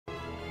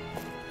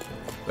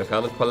We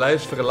gaan het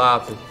paleis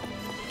verlaten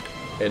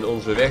en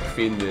onze weg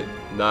vinden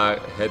naar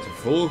het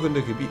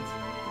volgende gebied.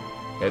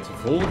 Het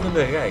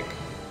volgende rijk.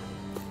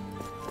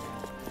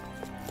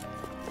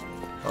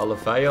 Alle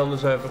vijanden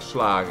zijn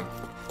verslagen.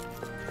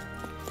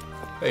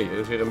 Hé, er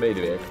is weer een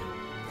medewerker.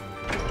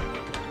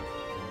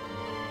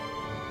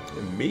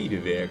 Een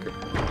medewerker.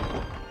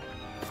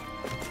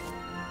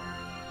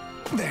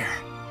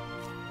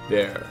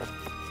 There.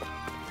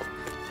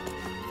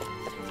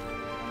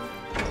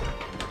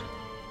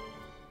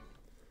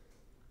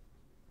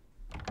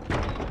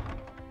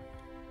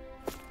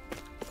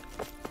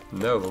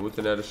 Nou, we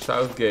moeten naar de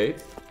Southgate.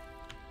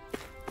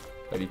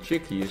 Maar die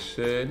chickie is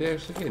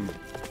nergens te vinden.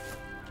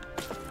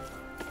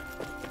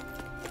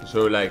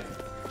 Zo lijkt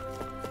het.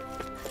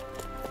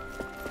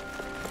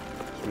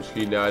 Is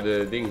misschien naar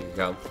de ding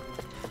gegaan.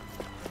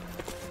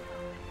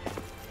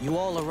 You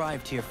all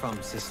arrived here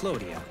from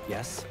Cislodia,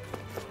 yes?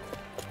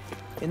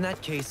 In that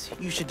case,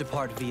 you should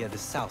depart via the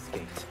South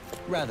Gate,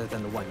 rather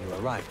than the one you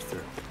arrived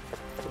through.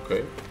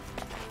 Okay.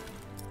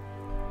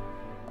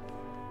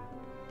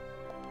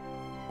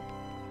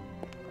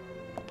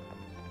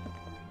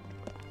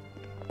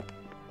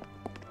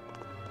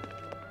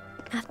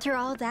 After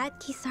all that,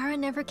 Kisara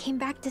never came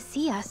back to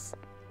see us.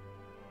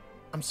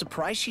 I'm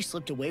surprised she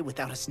slipped away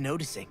without us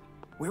noticing.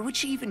 Where would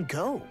she even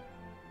go?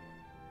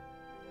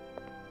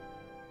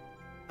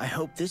 I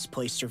hope this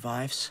place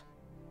survives.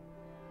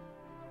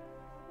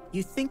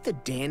 You think the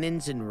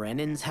Danins and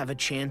Renins have a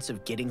chance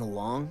of getting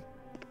along?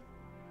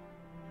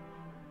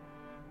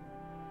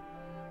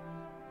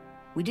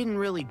 We didn't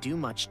really do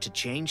much to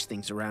change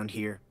things around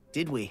here,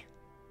 did we?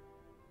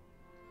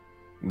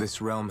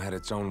 This realm had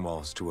its own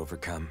walls to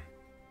overcome.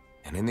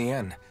 And in the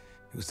end,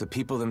 it was the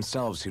people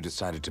themselves who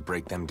decided to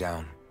break them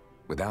down,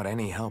 without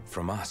any help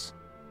from us.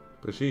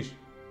 Precies.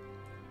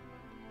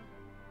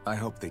 I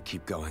hope they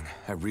keep going.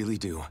 I really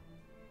do.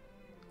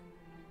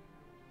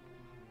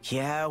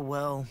 Yeah,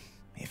 well,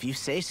 if you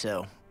say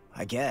so,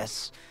 I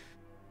guess.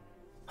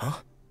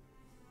 Huh?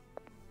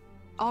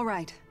 All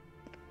right.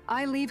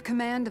 I leave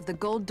command of the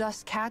Gold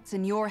Dust Cats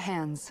in your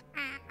hands.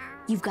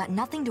 You've got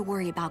nothing to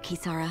worry about,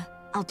 Kisara.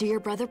 I'll do your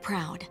brother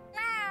proud.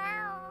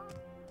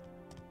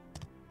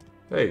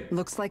 Hey.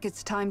 Looks like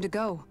it's time to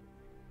go.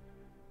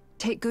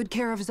 Take good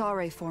care of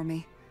Zare for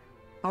me.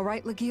 All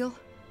right, Legil?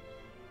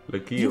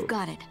 Legil. You've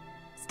got it.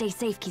 Stay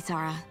safe,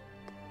 Kisara.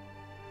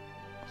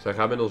 Zij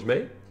gaat met ons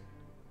mee?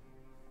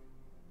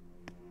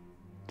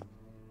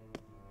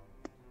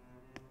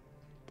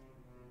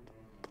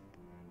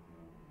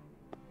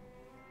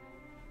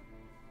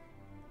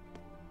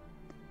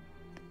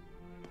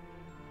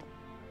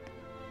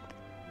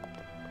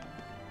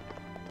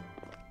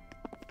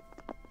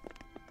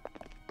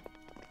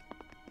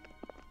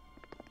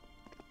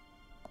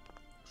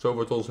 Zo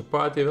wordt onze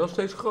party wel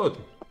steeds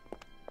groter.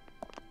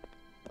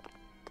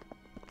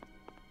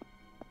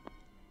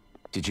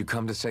 Did you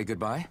come to say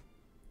goodbye?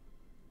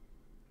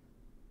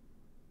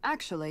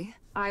 Actually,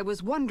 I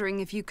was wondering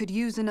if you could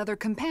use another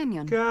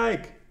companion.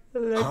 Kijk,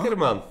 lekker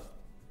man.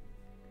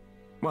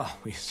 Well,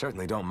 we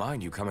certainly don't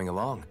mind you coming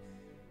along.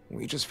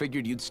 We just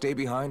figured you'd stay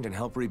behind and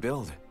help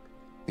rebuild.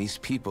 These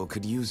people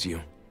could use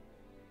you.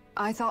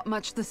 I thought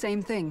much the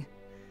same thing.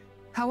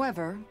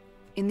 However,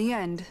 in the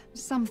end,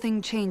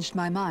 something changed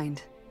my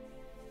mind.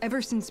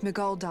 Ever since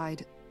Miguel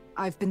died,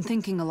 I've been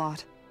thinking a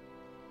lot.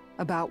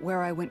 About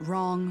where I went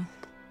wrong,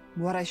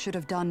 what I should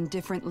have done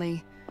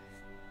differently.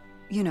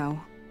 You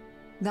know,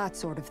 that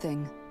sort of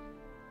thing.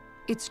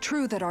 It's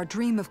true that our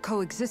dream of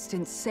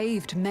coexistence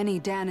saved many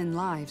Danan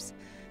lives,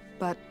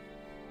 but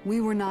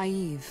we were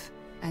naive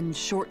and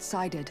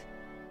short-sighted.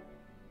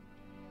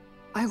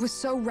 I was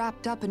so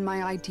wrapped up in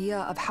my idea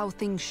of how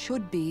things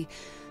should be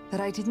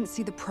that I didn't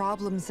see the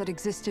problems that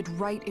existed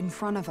right in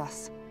front of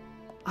us.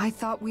 I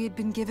thought we had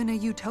been given a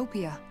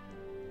utopia.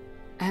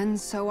 And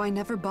so I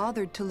never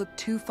bothered to look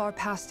too far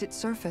past its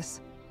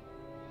surface.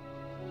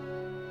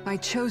 I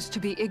chose to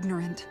be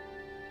ignorant.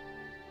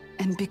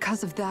 And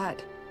because of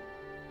that,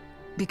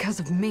 because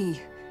of me,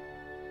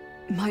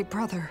 my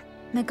brother...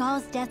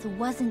 Miguel's death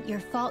wasn't your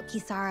fault,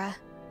 Kisara.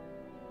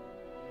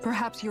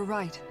 Perhaps you're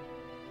right.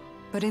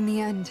 But in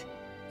the end,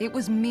 it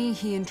was me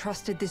he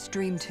entrusted this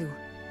dream to.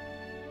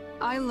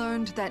 I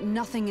learned that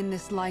nothing in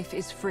this life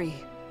is free,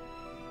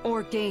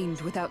 or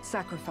gained without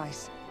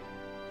sacrifice.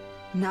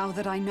 Now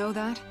that I know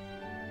that,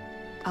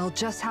 I'll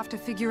just have to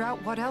figure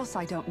out what else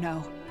I don't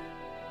know.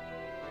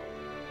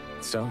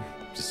 So,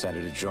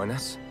 decided to join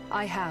us?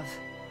 I have.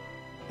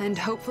 And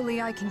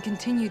hopefully I can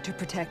continue to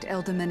protect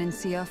Eldaman and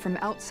Sia from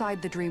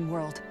outside the dream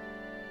world,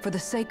 for the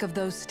sake of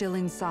those still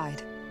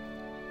inside.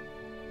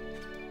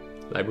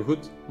 Lijkt me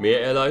goed.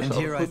 Meer allies. And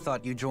here I goed.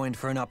 thought you joined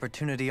for an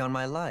opportunity on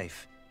my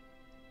life.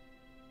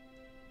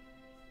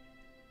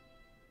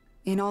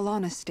 In all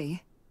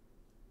honesty,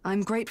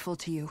 I'm grateful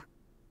to you.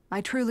 I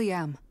truly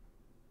am.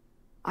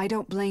 I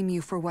don't blame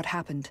you for what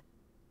happened.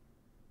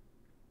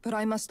 But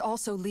I must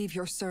also leave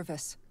your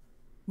service.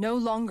 No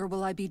longer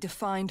will I be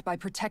defined by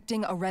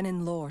protecting a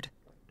Renin lord.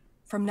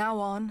 From now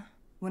on,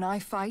 when I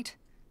fight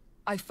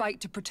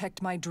to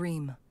protect my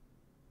dream.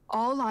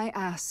 All I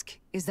ask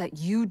is that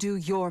you do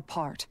your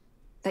part.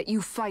 That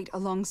you fight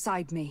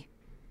alongside me.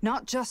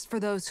 Not just for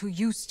those who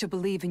used to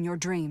believe in your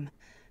dream,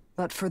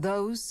 but for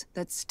those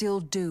that still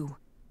do.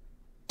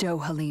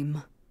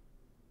 Dohalim.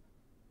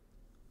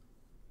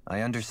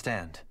 I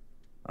understand.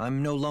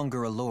 I'm no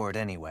longer a lord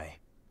anyway.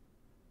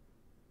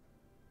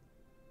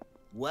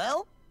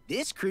 Well,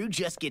 this crew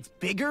just gets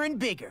bigger and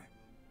bigger.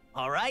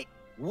 All right,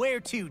 where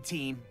to,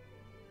 team?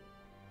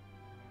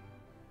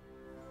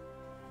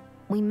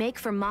 We make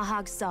for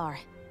Mahag Sar,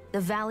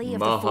 the Valley of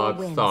the Four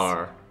Winds.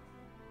 Mahag-Sar.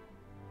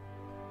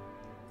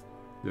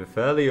 The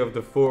Valley of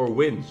the Four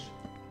Winds.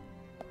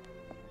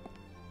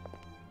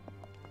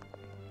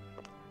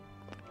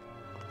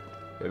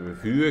 We hebben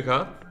vuur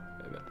gehad.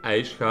 We hebben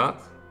ijs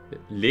gehad.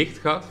 Licht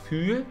gehad.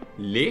 Vuur.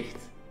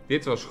 Licht.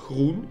 Dit was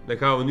groen. Dan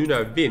gaan we nu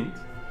naar wind.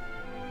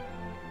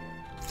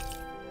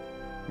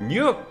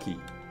 Gnocchi.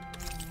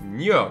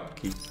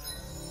 Gnocchi.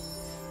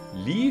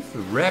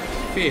 Leaf wrapped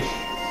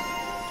fish.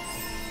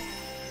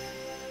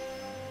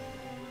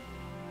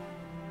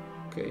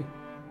 Oké.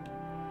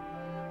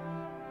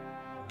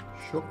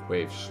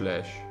 Shockwave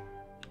slash.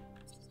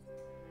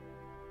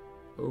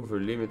 Over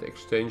limit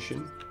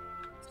extension.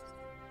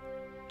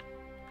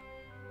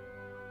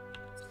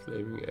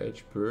 Flaming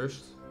edge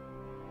burst.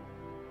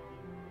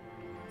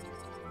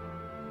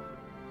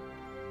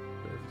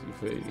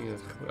 Evading,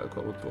 dat gebruiken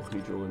we allemaal toch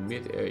niet, jongen.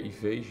 Mid-air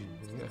evasion.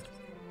 Ja.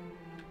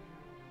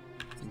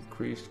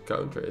 Increased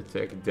counter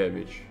attack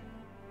damage.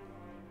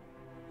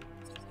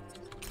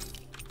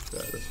 Ja,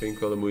 dat vind ik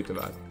wel de moeite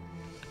waard.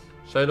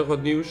 Zijn er nog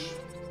wat nieuws?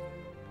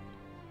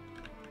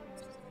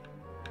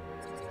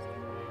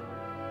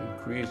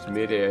 Increased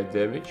mid-air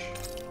damage.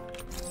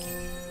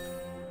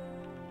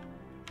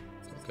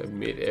 Oké,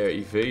 mid-air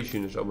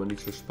evasion is allemaal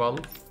niet zo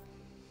spannend.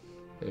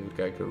 Even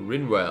kijken.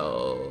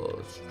 Rinwell.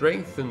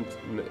 Strengthened.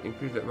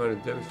 Increased the amount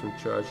of damage from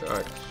charge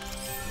arts.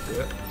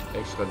 Ja,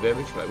 extra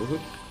damage. Lijkt me goed.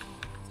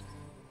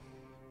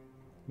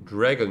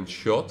 Dragon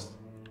Shot.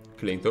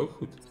 Klinkt ook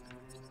goed.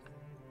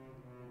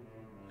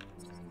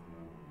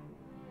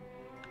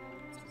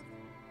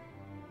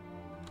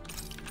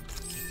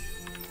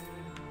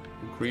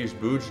 Increased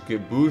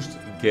boost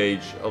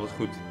gauge. Altijd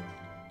goed.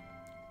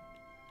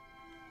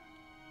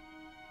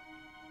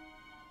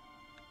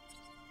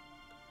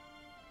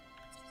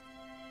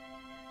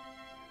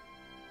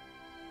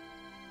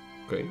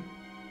 Oké.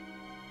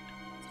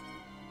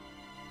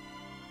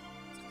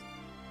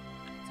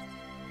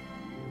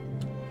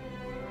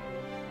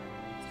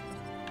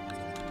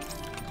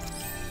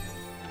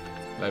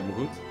 Lijkt me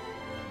goed.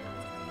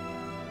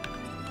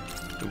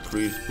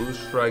 Increased boost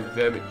strike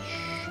damage.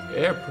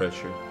 Air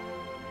pressure.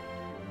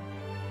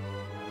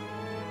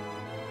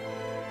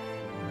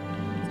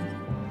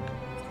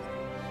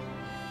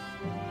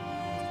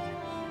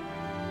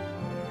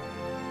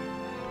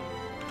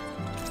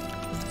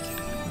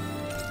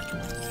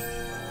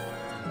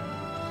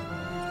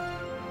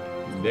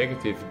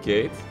 Negative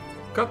gate.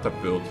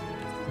 Catapult.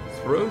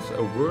 Throws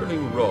a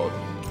whirling rod.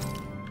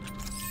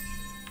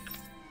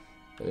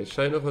 Er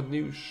zijn nog wat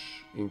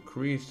nieuws.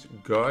 Increased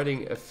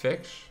guarding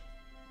effects.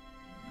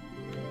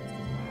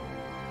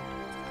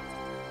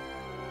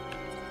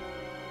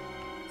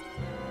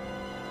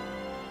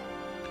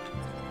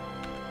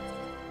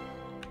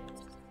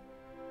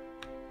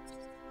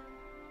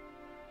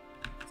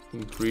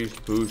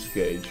 Increased boost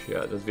gauge.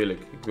 Ja, dat wil ik.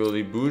 Ik wil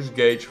die boost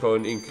gauge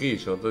gewoon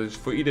increase, want dat is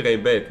voor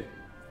iedereen beter.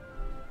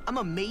 I'm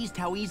amazed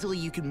how easily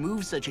you can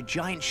move such a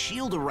giant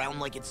shield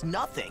around like it's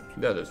nothing.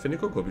 Ja, dat vind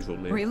ik ook wel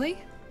bijzonder. Really?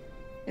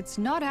 It's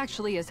not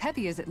actually as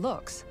heavy as it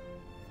looks.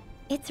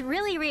 It's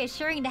really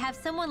reassuring to have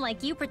someone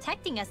like you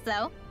protecting us,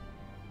 though.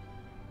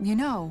 You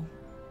know,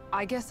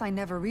 I guess I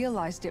never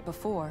realized it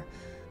before,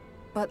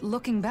 but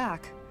looking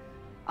back,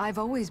 I've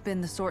always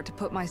been the sort to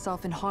put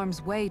myself in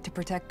harm's way to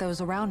protect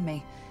those around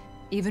me,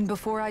 even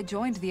before I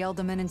joined the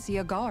Elderman and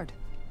Sea Guard.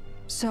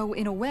 So,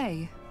 in a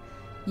way,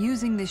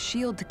 using this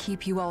shield to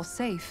keep you all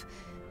safe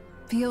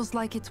feels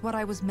like it's what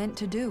I was meant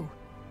to do.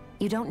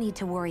 You don't need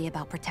to worry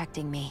about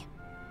protecting me.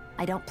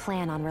 I don't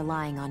plan on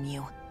relying on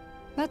you.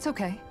 That's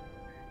okay.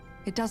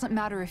 It doesn't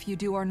matter if you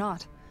do or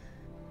not.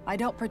 I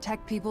don't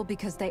protect people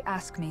because they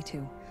ask me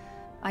to.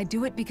 I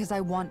do it because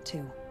I want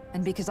to,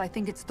 and because I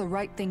think it's the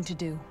right thing to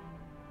do.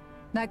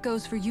 That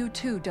goes for you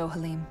too,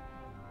 Dohalim.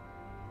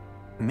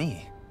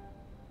 Me?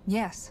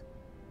 Yes.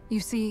 You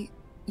see,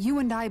 you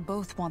and I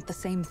both want the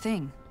same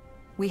thing.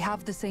 We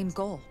have the same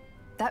goal.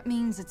 That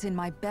means it's in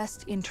my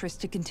best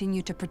interest to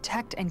continue to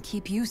protect and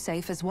keep you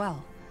safe as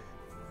well.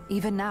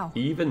 Even now.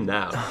 Even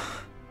now.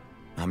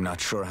 I'm not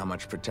sure how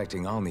much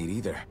protecting I'll need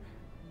either,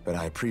 but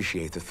I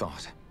appreciate the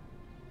thought.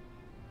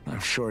 I'm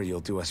sure you'll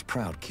do us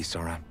proud,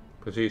 Kisara.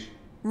 Precies.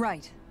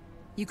 Right.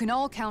 You can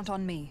all count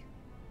on me.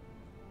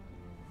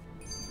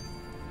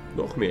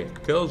 Nog meer.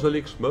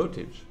 Kelzalik's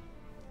motives.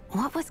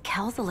 What was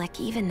Kelzalik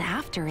even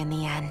after in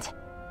the end?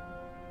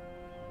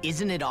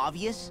 Isn't it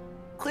obvious?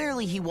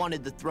 Clearly he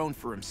wanted the throne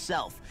for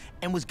himself,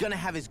 and was gonna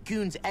have his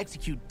goons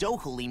execute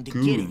Dohalim to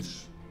get it.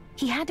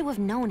 He had to have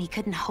known he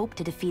couldn't hope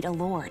to defeat a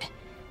lord.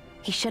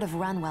 He should have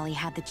run while he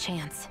had the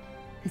chance.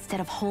 instead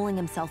of holing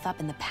himself up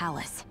in the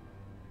palace.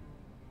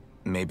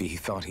 Maybe he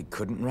thought he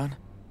couldn't run?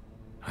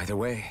 Either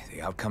way,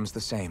 the outcome's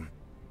the same.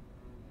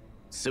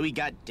 So he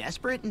got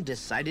desperate and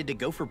decided to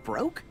go for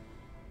broke?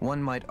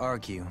 One might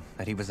argue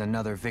that he was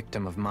another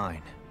victim of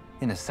mine,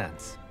 in a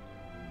sense.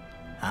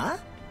 Huh?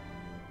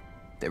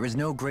 There is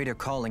no greater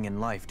calling in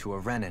life to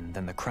a Renin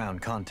than the crown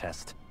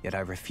contest, yet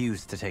I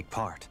refused to take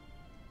part.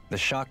 The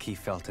shock he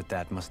felt at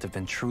that must have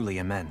been truly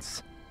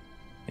immense.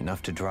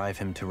 Enough to drive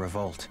him to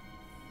revolt,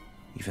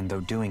 even though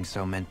doing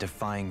so meant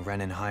defying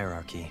Renin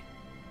hierarchy.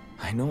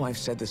 I know I've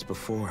said this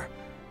before,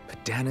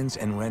 but Danans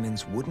and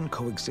Renins wouldn't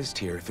coexist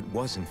here if it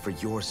wasn't for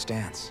your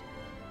stance.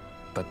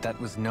 But that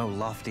was no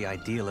lofty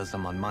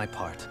idealism on my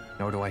part,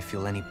 nor do I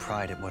feel any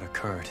pride at what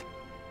occurred.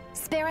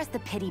 Spare us the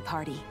pity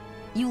party.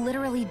 You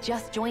literally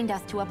just joined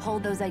us to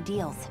uphold those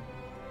ideals.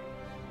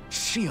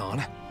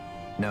 Shion?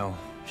 No,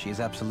 she is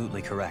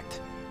absolutely correct.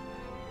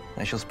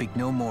 I shall speak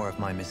no more of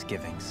my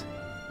misgivings.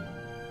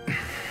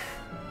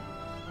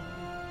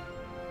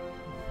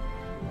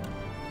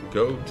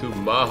 Go to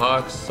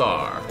Mahar.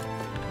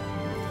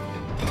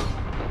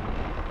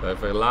 Wij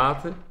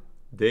verlaten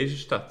deze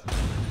stad.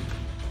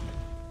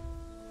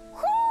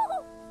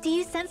 Do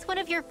you sense one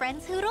of your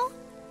friends, Hoodle?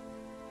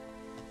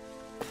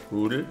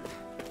 Hoedel.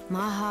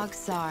 Mahag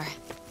Sar.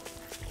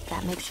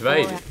 That makes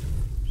Zwijnen.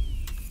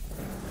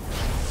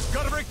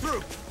 Gotta break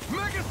through!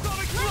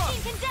 Megasonic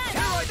Lightning condemned!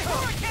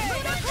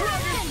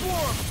 Dragon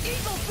Swarm!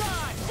 Eagle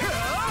Side!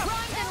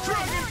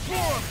 Dragon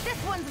Swarm! This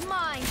one's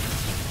mine!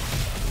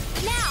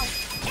 Now!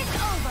 It's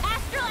over!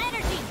 Astral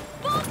energy!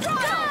 Full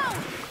throttle!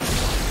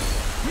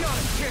 Not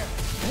a chance!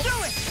 Do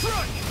it!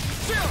 Run!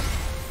 Chill!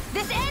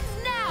 This ends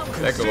now!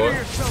 Lekker Consider hoor.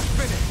 yourself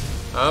finished!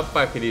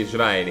 Aanpakken die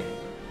zwijnen.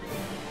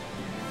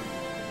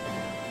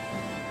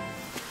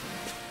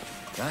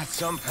 That's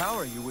some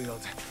power you wield.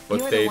 You're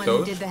the one who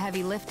Potatoes. did the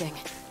heavy lifting.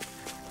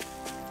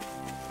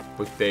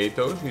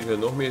 Potatoes. Hier zijn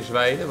nog meer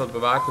zwijnen. Wat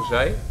bewaken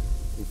zij?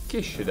 Een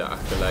kistje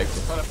daarachter lijkt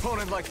het. An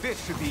opponent like this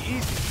should be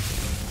easy.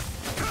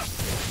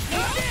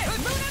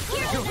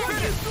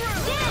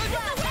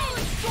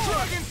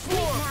 Dragon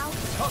Swarm!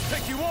 I'll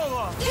take you all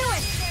off! Do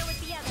it! There with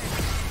the other.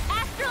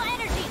 Astral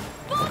energy!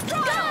 Full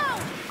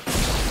throttle!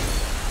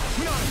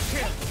 Not a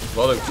chance!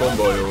 Wat een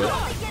combo, jongen.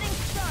 Only getting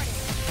started!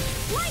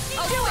 Lightning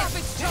do it!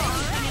 Safety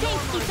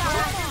Dragon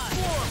time!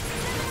 Swarm!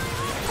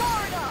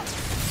 Forward up!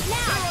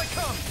 Here Now! I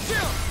come!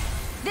 Chill!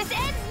 This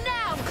ends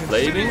now!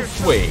 Flaming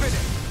Swing.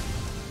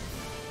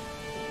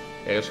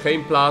 Er is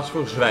geen plaats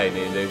voor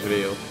zwijnen in deze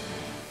wereld.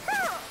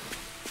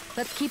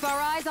 Let's keep our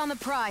eyes on the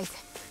prize.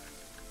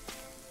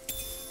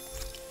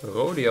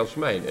 Rode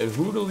jasmijn. En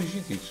Hoedel die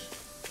ziet iets.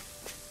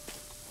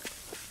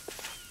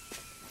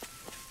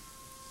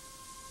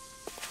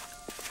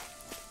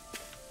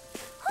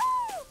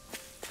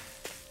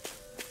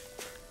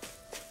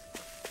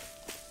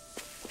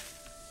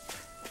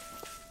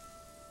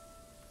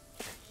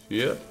 Zie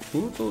je?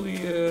 Hoedel die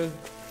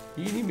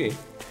hier niet meer.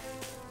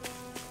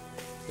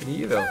 En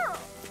hier wel.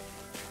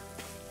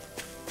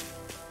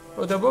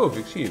 Oh, daarboven,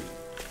 ik zie hem.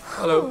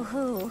 Hallo.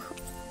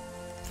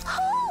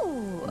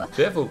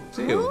 Devil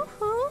Tail.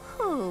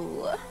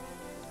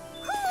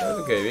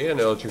 Oké, weer een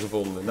uiltje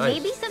gevonden. Nice.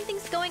 Maybe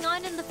something's going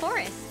on in the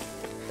forest.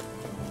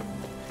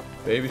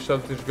 Maybe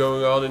something's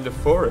going on in the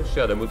forest.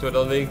 Ja, daar moeten we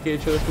dan weer een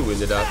keertje naartoe,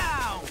 inderdaad.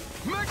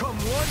 Come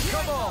one,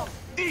 come all!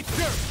 Eat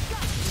dirt!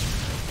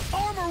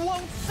 Armor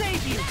won't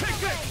save you! Take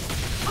this!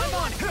 I'm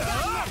on!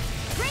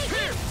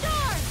 Raging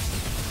storm!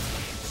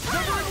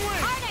 Severing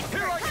wind! Our next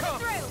Here I coming come!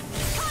 through!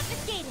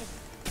 Confiscated!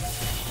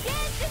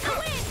 Dance in the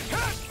wind!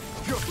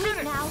 You're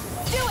finished! Now,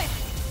 do it!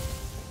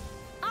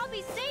 I'll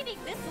be saving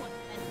this one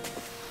then.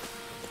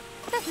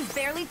 This is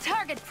barely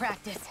target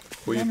practice.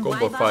 Goeie Then combo why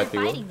bother fighting,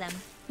 hoor. fighting them?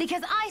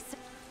 Because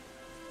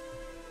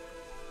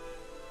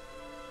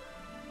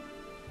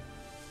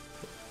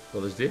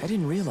Wat is I dit?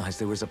 didn't realize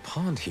there was a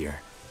pond here.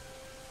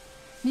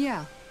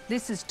 Yeah,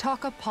 this is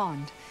Taka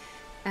Pond.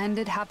 And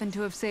it happened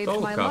to have saved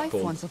my Taka life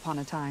Pond. once upon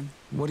a time.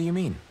 What do you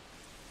mean?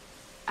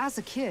 As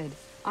a kid,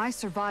 I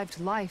survived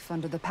life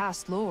under the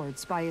past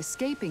lords by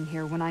escaping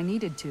here when I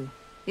needed to.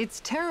 It's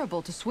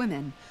terrible to swim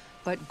in,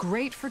 but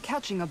great for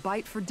catching a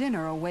bite for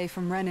dinner away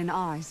from Renin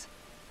eyes.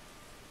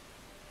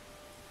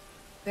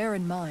 Bear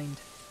in mind,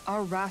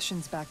 our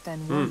rations back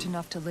then weren't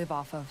enough to live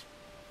off of.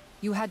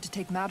 You had to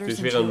take matters is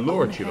into weer een your own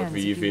lordje wat hands we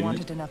if hier you vinden.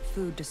 wanted enough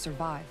food to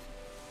survive.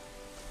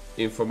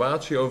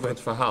 Informatie over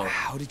het verhaal.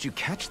 How did you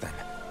catch them?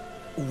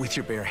 With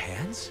your bare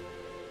hands?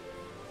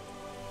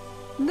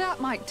 That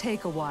might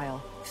take a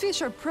while.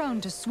 Fish are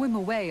prone to swim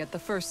away at the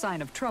first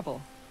sign of trouble.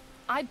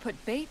 I'd put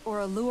bait or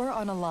a lure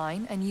on a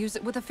line and use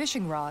it with a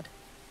fishing rod.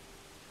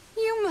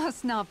 You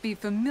must not be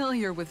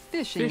familiar with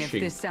fishing if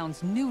Fishing. this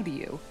sounds new to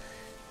you.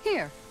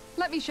 Here,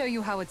 let me show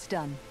you how it's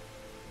done.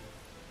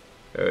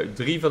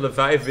 3 van de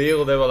 5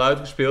 werelden hebben we al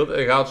uitgespeeld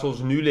en gaat ze ons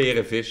nu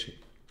leren vissen.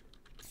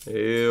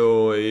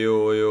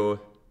 Heel.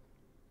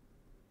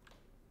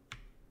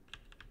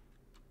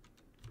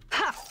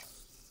 Ha!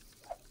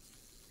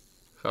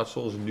 Gaat ze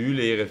ons nu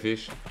leren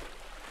vissen.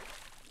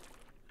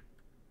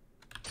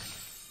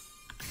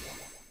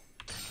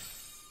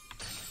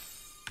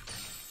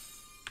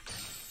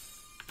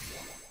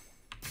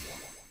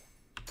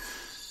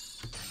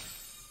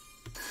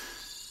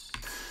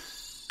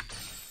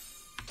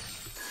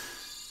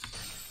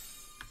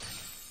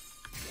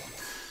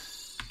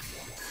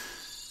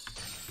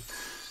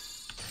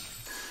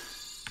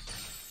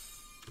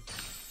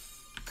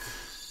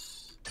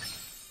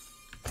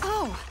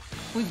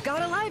 We've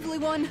got a lively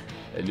one.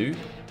 En nu?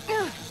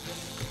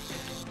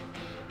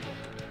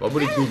 Wat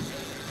moet ik doen?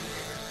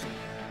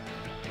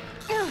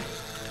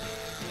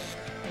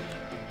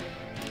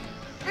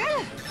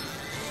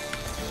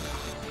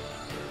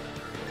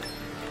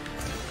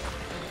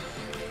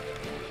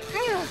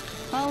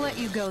 I'll let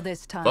you go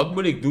this time. Wat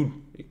moet ik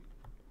doen?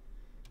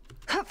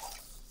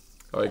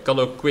 Oh, ik kan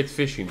ook quit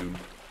fishing doen.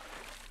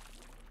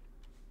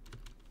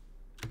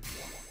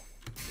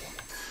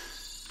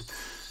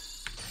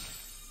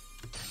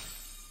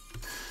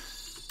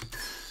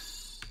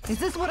 Is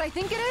this what I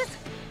think it is?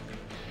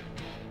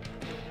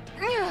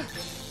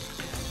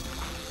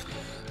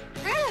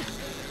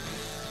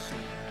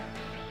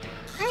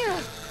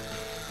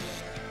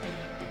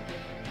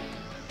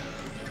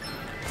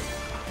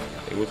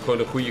 Ik moet gewoon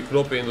de goede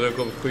knoppen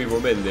indrukken op het goede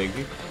moment, denk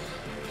ik.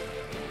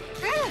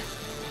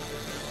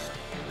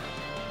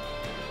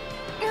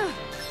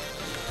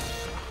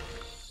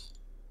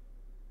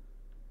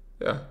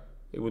 Ja,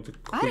 ik moet de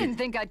I didn't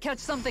think I'd catch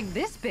something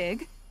this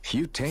big.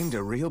 You tamed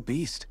a real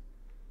beast.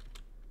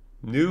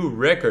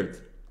 New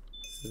record.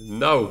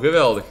 Nou,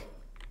 geweldig.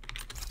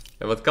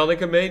 En wat kan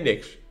ik ermee?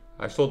 Niks.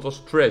 Hij stond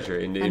als treasure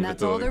in de And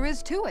that's all there inventory.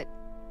 is to it.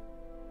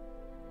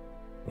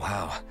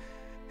 Wow.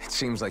 It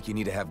seems like you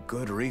need to have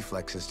good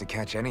reflexes to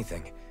catch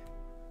anything.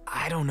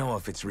 I don't know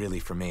if it's really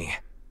for me.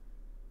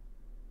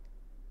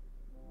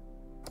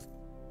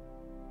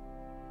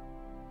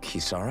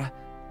 Kisara?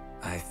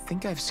 I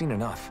think I've seen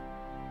enough.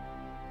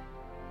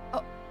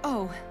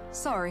 Oh,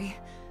 sorry.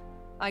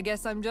 I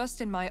guess I'm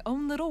just in my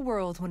own little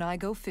world when I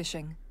go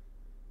fishing.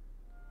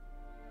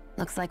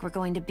 Looks like we're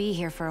going to be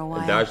here for a En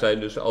while. daar zijn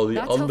dus al die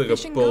That's how andere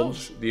fishing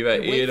ponds goes. die wij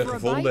You wait eerder for a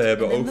gevonden bite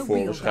hebben and ook then the voor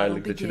real waarschijnlijk.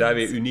 battle Dat je daar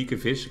weer begins. unieke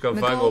vissen kan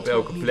vangen Miguel op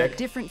elke told me plek. that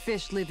different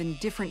fish live in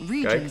different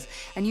regions,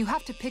 and you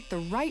have to pick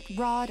the right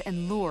rod and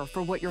lure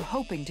for what you're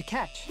hoping to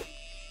catch.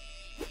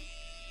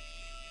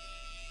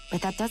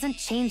 But that doesn't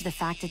change the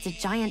fact it's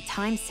a giant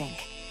time sink.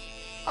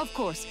 Of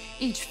course,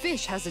 each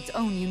fish has its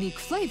own unique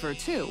flavor,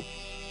 too.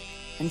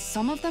 And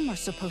some of them are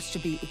supposed to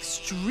be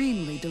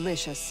extremely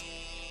delicious.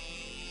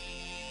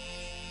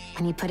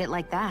 When you put it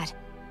like that,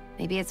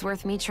 maybe it's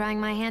worth me trying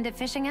my hand at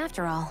fishing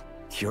after all.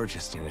 You're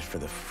just in it for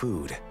the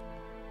food.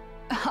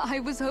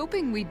 I was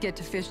hoping we'd get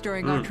to fish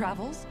during our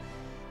travels.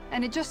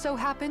 And it just so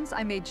happens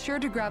I made sure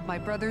to grab my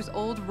brother's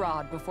old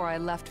rod before I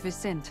left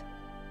Vicente.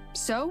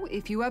 So,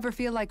 if you ever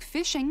feel like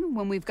fishing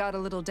when we've got a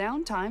little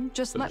downtime,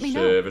 just let me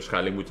Dus know.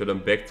 waarschijnlijk moeten we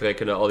dan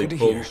backtracken naar al die Good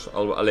to hear. ponds.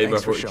 Alleen maar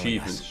Thanks voor for showing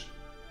achievements.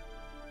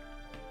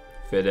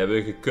 Verder hebben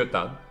we gekut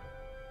aan.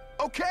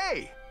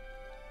 Okay.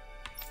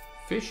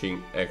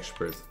 Fishing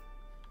expert.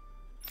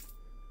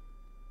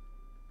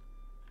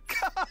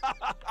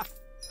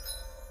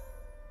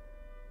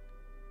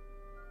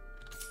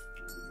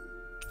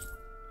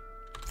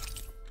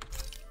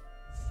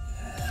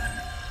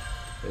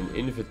 An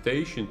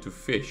invitation to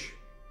fish.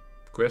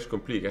 Quest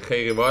complete. En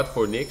geen reward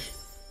voor niks.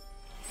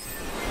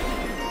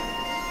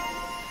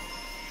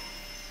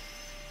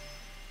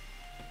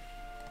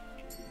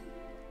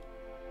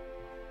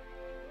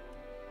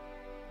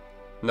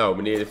 Nou,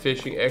 meneer de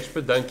fishing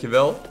expert,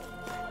 dankjewel.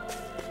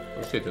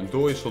 Er zit een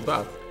dode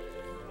soldaat.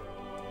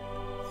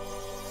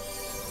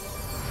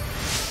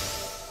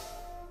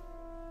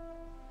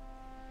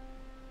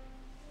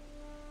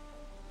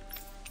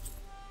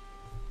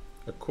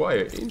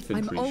 Acquire infantry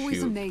I'm always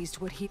shield. amazed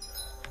what he...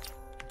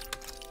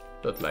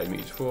 Dat lijkt me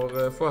iets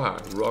voor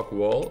haar. Rock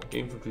wall,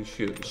 infantry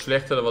shield.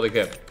 Slechter dan wat ik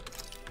heb.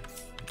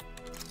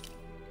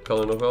 Ik kan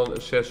er nog wel een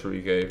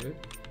accessory geven.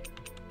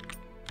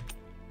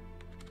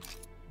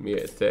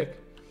 Meer attack.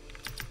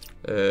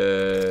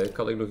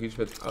 Kan ik nog iets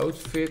met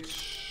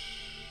outfits?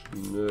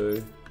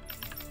 Nee.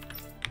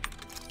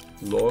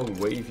 Long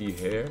wavy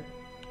hair.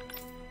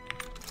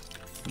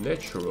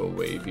 Natural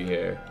wavy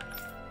hair.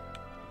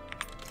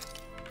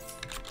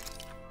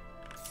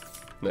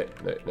 Nee.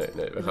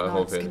 We gaan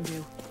gewoon verder.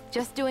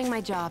 Just doing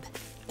my job.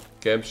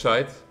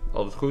 Campsite,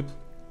 altijd goed.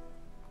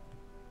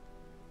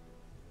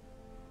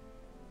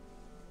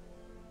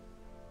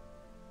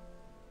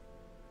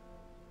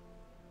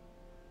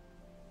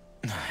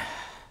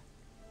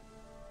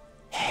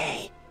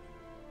 Hey.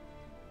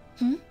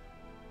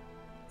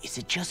 Is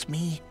it just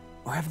me,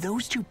 or have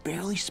those two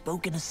barely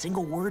spoken a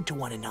single word to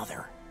one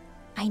another?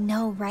 I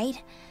know,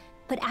 right?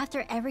 But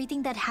after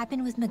everything that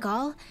happened with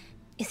Miguel,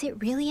 is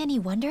it really any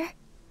wonder?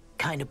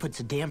 Kinda puts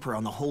a damper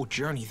on the whole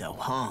journey, though,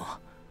 huh?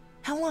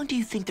 How long do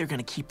you think they're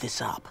gonna keep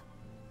this up?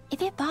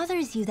 If it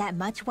bothers you that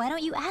much, why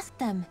don't you ask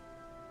them?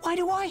 Why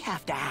do I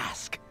have to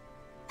ask?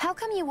 How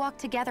come you walk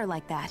together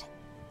like that?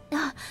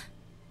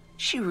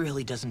 She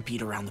really doesn't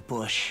beat around the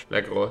bush.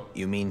 Lekker hoor.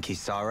 You mean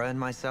Kisara and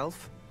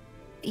myself?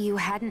 You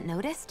hadn't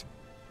noticed?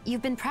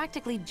 You've been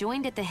practically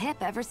joined at the hip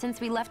ever since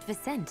we left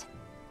Vicente.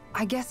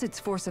 I guess it's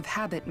force of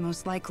habit,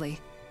 most likely.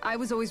 I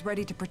was always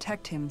ready to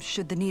protect him,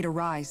 should the need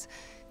arise.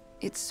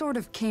 It sort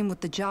of came with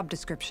the job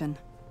description.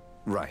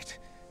 Right.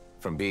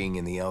 From being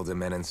in the Elder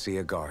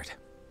Menancia Guard.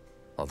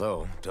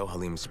 Although,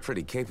 Dohalim's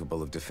pretty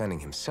capable of defending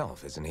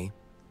himself, isn't he?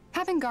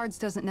 Having guards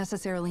doesn't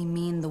necessarily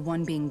mean the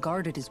one being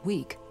guarded is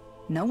weak.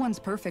 No one's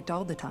perfect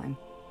all the time.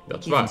 Dat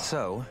is Even waar.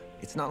 so,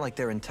 it's not like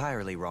they're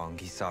entirely wrong,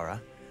 Gisara.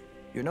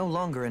 You're no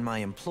longer in my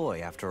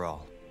employ, after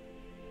all.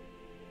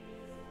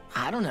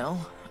 I don't know.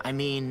 I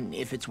mean,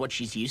 if it's what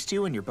she's used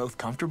to and you're both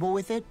comfortable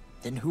with it,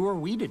 then who are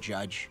we to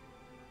judge?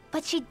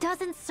 But she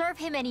doesn't serve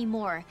him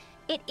anymore.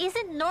 It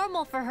isn't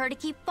normal for her to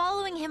keep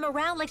following him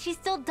around like she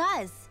still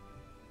does.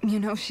 You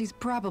know, she's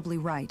probably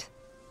right.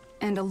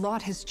 And a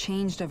lot has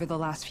changed over the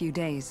last few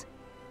days.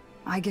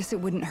 I guess it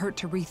wouldn't hurt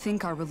to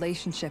rethink our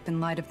relationship in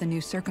light of the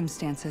new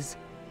circumstances.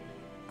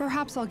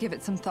 Perhaps I'll give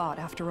it some thought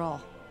after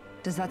all.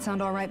 Does that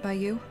sound all right by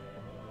you?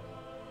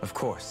 Of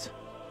course.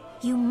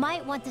 You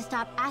might want to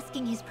stop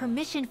asking his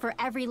permission for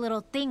every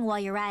little thing while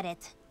you're at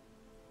it.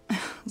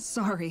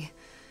 Sorry.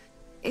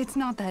 It's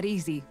not that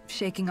easy,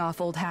 shaking off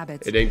old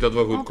habits. Ik denk dat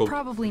wel goed I'll komt.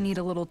 probably need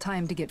a little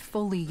time to get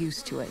fully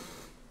used to it.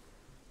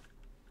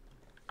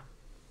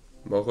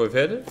 Mogen we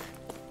verder?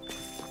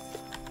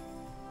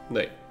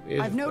 Nee.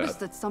 Eerst I've noticed praten.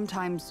 that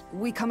sometimes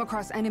we come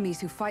across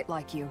enemies who fight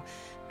like you,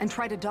 and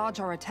try to dodge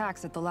our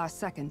attacks at the last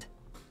second.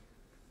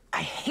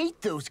 I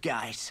hate those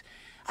guys.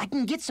 I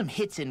can get some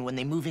hits in when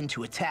they move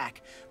into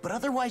attack, but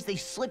otherwise they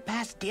slip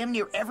past damn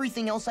near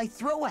everything else I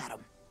throw at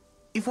them.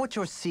 If what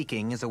you're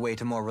seeking is a way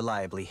to more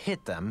reliably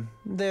hit them,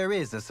 there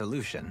is a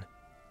solution.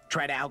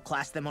 Try to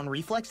outclass them on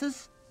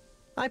reflexes?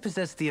 I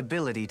possess the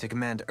ability to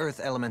command Earth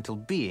elemental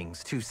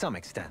beings to some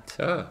extent.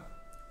 Ah.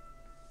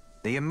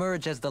 They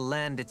emerge as the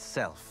land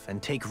itself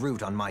and take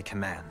root on my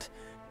command.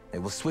 They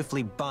will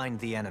swiftly bind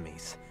the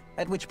enemies,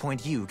 at which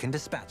point you can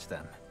dispatch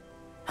them.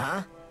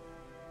 Huh?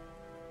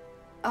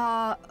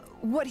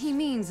 What he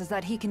means is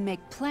that he can make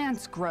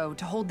plants grow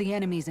to hold the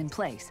enemies in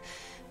place.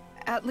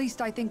 At least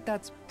I think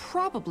that's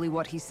probably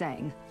what he's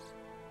saying.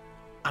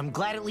 I'm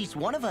glad at least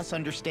one of us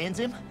understands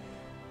him.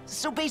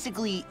 So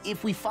basically,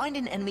 if we find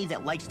an enemy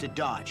that likes to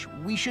dodge,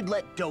 we should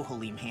let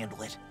Dohalim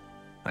handle it.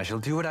 I shall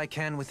do what I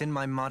can within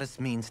my modest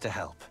means to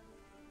help.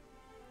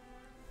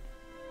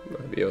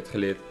 Nou, weer wat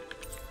geleerd.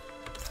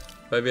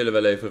 Wij willen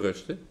wel even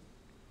rusten.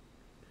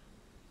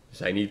 We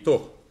zijn hier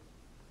toch.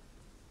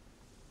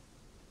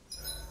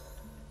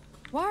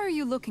 Why are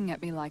you looking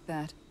at me like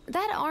that?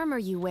 That armor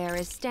you wear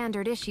is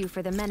standard issue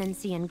for the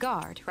Menensian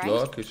Guard, right?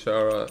 Law,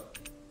 Kisara.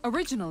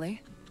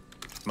 Originally.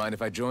 Mind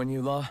if I join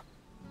you, Law?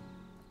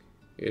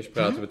 Eerst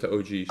praten met de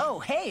OG's. Oh,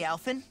 hey,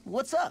 Alphen.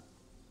 What's up?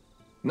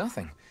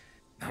 Nothing.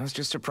 I was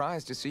just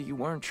surprised to see you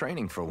weren't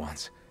training for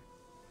once.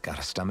 Got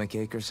a stomach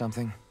ache or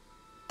something?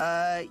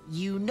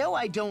 You know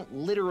I don't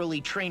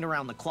literally train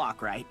around the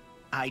clock, right?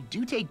 I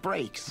do take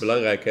breaks.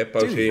 Belangrijk hè,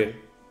 pauzeren.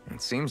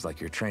 It seems like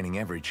you're training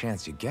every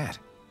chance you get.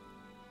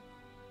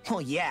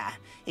 Well, yeah,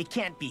 it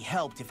can't be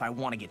helped if I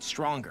want to get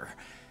stronger.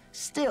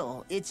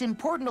 Still, it's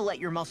important to let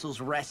your muscles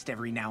rest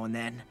every now and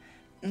then.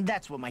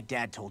 That's what my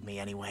dad told me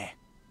anyway.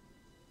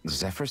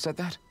 Zephyr said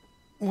that?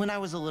 When I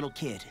was a little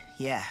kid,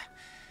 yeah.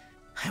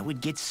 I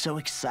would get so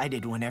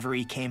excited whenever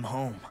he came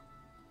home.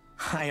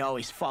 I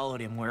always followed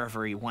him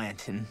wherever he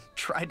went and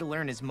tried to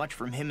learn as much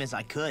from him as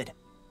I could.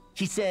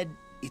 He said,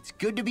 it's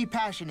good to be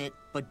passionate,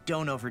 but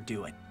don't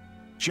overdo it.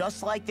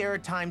 Just like there are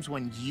times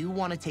when you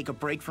want to take a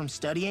break from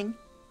studying,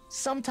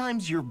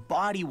 sometimes your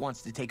body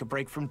wants to take a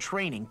break from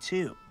training,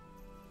 too.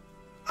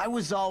 I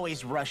was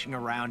always rushing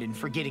around and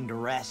forgetting to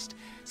rest,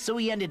 so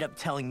he ended up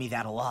telling me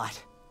that a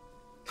lot.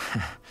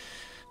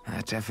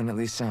 That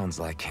definitely sounds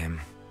like him.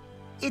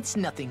 It's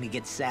nothing to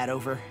get sad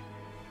over.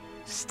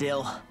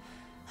 Still,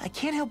 I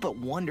can't help but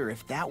wonder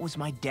if that was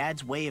my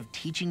dad's way of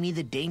teaching me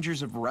the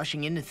dangers of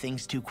rushing into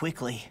things too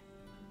quickly.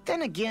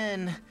 Then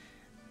again,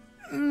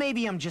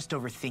 maybe I'm just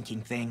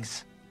overthinking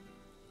things.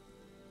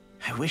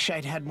 I wish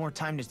I'd had more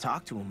time to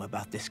talk to him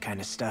about this kind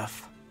of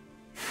stuff.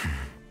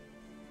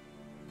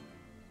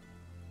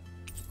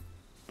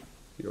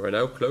 You are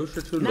now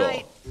closer to Law.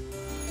 Night.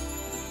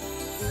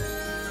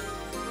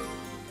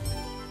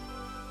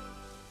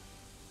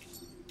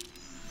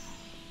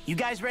 You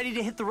guys ready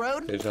to hit the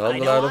road? Deze I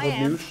handelaar know nog I wat am.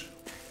 nieuws?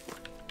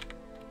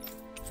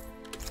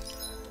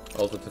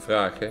 Altijd de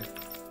vraag, hè.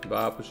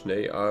 Wapens,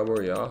 nee.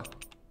 Armor, ja.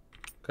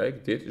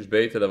 Kijk, dit is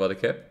beter dan wat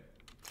ik heb.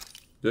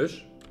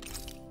 Dus,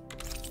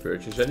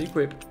 purchase and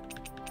equip.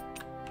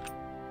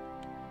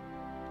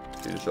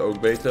 Dit is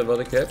ook beter dan wat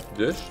ik heb.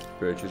 Dus,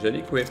 purchase and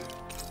equip.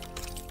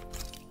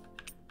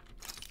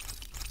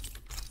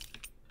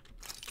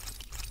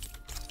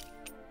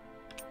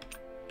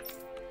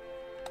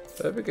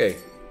 Hoppakee.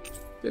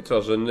 Dit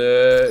was een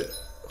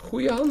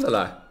goede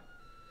handelaar.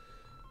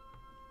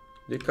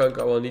 Dit kan ik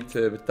allemaal niet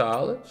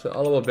betalen. Het zijn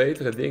allemaal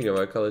betere dingen,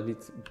 maar ik kan het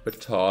niet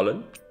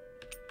betalen.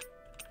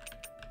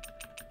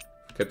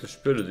 Ik heb de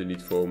spullen er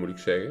niet voor, moet ik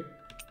zeggen.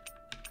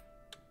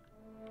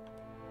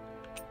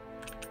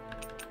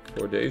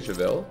 Voor deze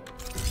wel.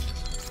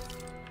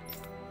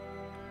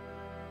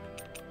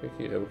 Kijk,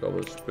 hier heb ik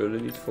allemaal de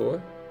spullen niet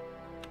voor.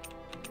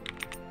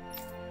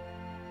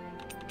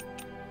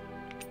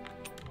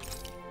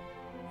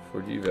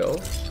 Voor die wel.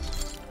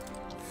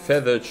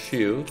 Feathered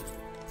shield.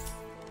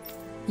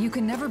 You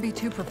can never be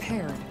too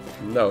prepared.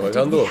 Nou, we But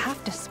gaan did we door.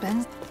 have to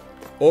spend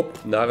Op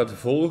naar het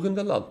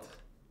volgende land.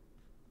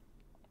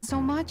 so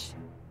much?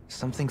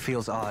 Something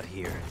feels odd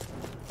here.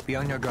 Be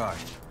on your guard.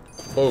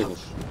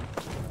 Vogels.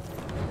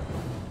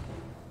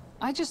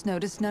 I just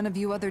noticed none of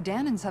you other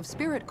Danans have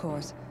spirit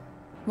cores.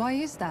 Why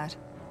is that?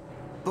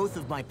 Both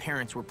of my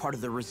parents were part of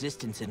the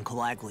resistance in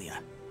Kelzalik.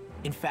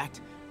 In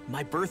fact,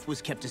 my birth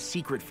was kept a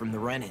secret from the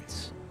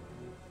Renans.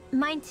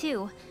 Mine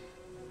too.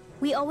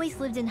 We always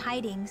lived in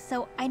hiding,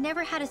 so I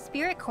never had a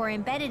spirit core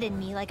embedded in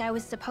me like I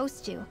was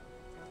supposed to.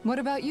 What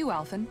about you,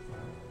 Alphen?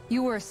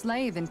 You were a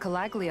slave in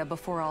Kelzalik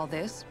before all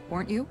this,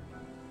 weren't you?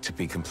 To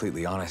be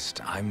completely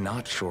honest, I'm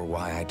not sure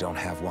why I don't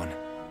have one.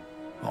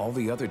 All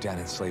the other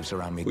Danan slaves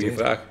around me Goeie did.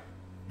 vraag.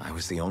 I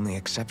was the only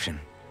exception.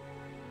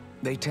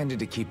 They tended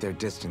to keep their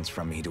distance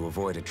from me to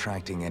avoid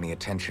attracting any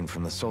attention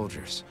from the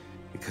soldiers,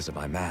 because of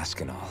my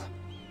mask and all.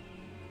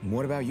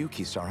 What about you,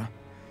 Kisara?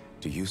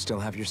 Do you still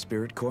have your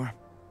spirit core?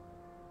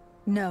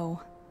 No.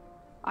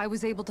 I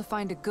was able to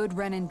find a good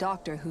Renan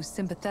doctor who's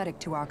sympathetic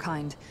to our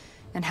kind,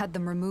 and had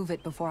them remove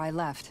it before I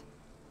left.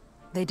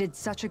 They did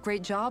such a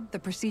great job, the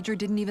procedure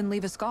didn't even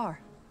leave a scar.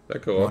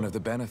 Lekker hoor. One of the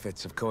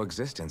benefits of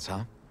coexistence,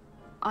 huh?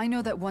 I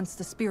know that once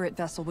the spirit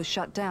vessel was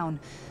shut down,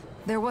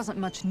 there wasn't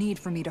much need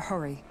for me to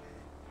hurry.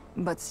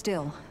 But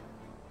still,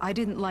 I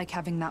didn't like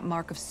having that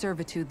mark of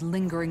servitude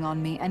lingering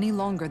on me any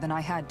longer than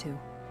I had to.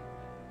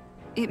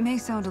 It may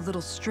sound a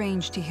little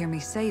strange to hear me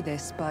say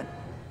this, but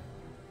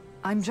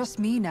I'm just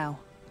me now.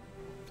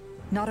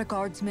 Not a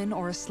guardsman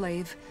or a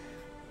slave.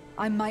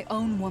 I'm my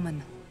own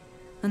woman.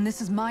 And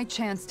this is my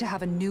chance to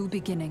have a new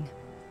beginning.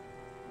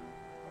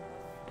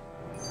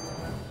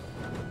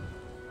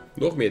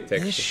 Nog meer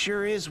This teksten.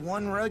 sure is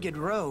one rugged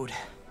road.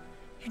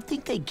 You'd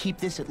think they'd keep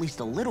this at least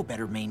a little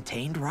better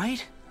maintained,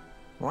 right?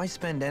 Why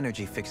spend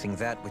energy fixing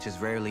that which is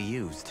rarely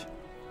used?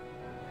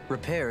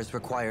 Repairs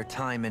require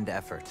time and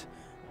effort,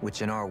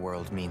 which in our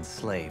world means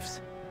slaves,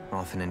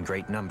 often in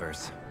great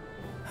numbers.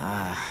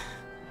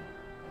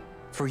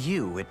 For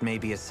you, it may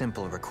be a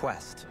simple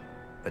request,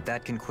 but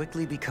that can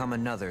quickly become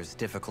another's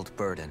difficult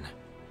burden.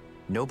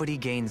 Nobody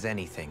gains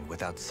anything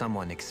without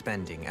someone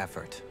expending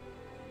effort.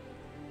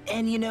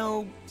 And you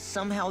know,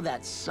 somehow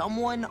that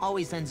someone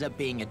always ends up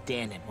being a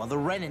Danan, while the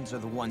Renans are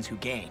the ones who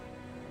gain.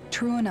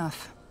 True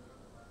enough.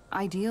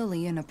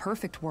 Ideally, in a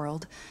perfect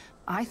world,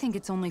 I think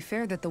it's only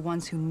fair that the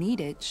ones who need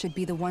it should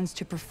be the ones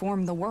to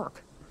perform the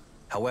work.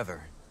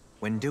 However,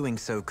 when doing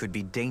so could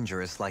be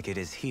dangerous like it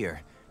is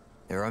here,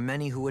 there are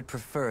many who would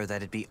prefer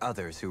that it be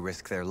others who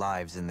risk their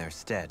lives in their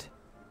stead.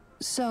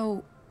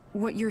 So,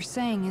 what you're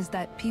saying is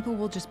that people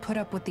will just put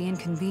up with the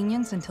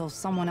inconvenience until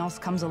someone else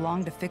comes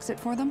along to fix it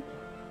for them?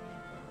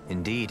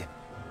 Indeed.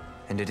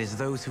 And it is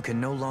those who can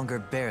no longer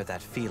bear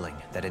that feeling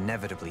that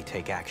inevitably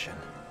take action.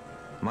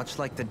 Much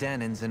like the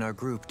Danans in our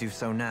group do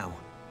so now.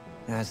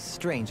 As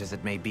strange as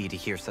it may be to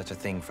hear such a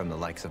thing from the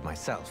likes of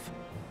myself.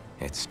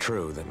 It's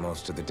true that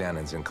most of the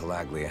Danans in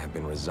Kelzalik have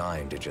been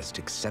resigned to just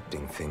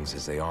accepting things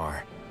as they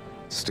are.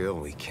 Still,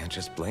 we can't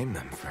just blame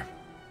them for...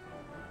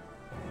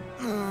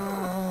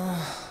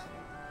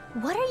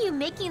 What are you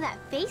making that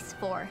face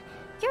for?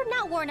 You're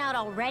not worn out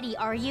already,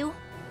 are you?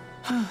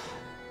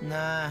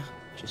 Nah,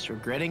 just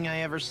regretting I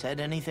ever said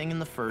anything in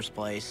the first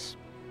place.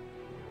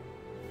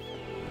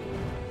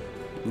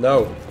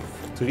 Nou,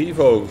 3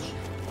 vogels.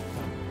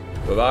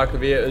 We waken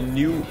weer een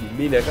nieuw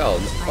mineraal.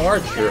 Een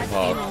Archer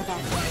Hub.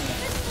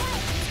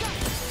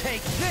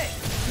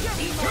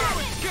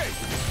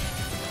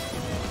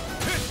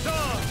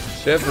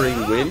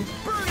 Severing Wind.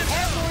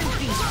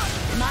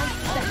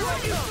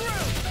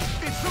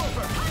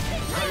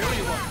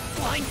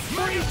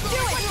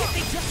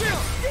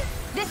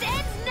 This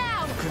ends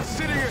now!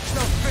 Consider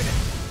yourself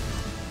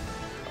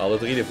finished. Alle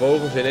 3 de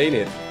vogels in 1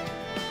 hit.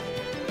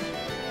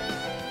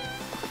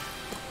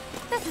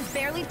 This is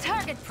barely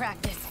target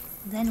practice.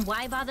 Then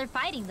why bother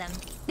fighting them?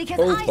 Because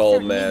Oh, I ball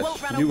certainly mass.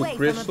 won't run Nieuwe away from a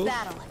crystals.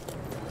 battle.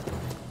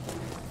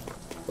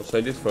 Wat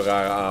zijn dit voor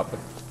rare apen?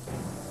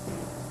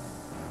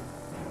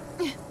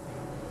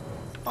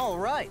 All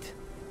right.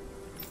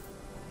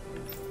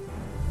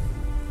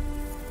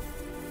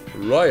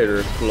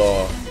 Rider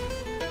Claw.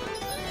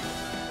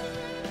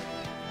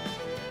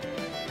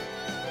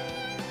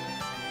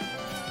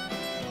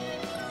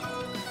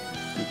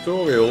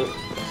 Tutorial.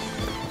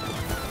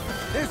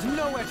 There's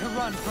nowhere to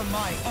run from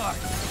my art.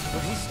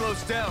 When he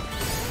slows down,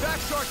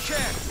 that's our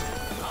chance.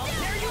 I'll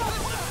tear you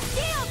apart!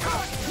 Steel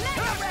Torch!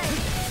 Mega Ray!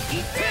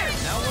 Eat this!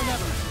 Now or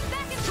never.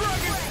 Back in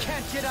Dragons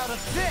can't get out of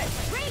this.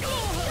 Raging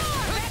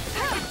Storm!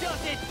 He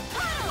does it.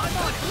 Tunnel! I'm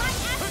on it. Light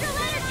Astral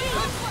Energy!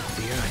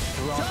 The earth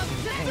throbs in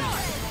pain.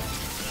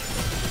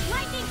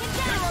 Lightning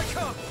Here I Condense!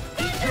 come.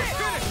 You're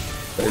finished.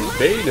 Hun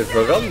benen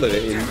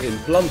veranderen in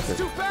planten.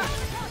 Too fast.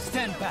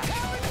 Stand back.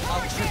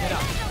 I'll trip it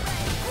up.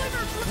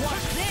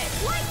 Watch this.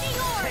 Lightning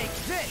Orb! Take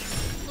this.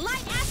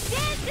 Light Ash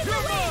Dance in the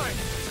You're wind! mine.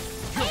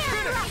 You're Air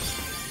finished. Rush!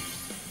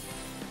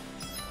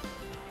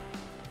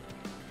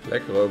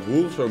 Lekker hoor,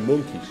 Wolves or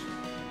Monkeys.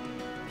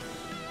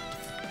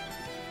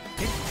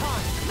 It's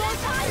time.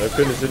 En dan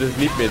kunnen ze dus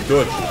niet meer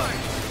dodgen.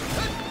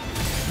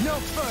 No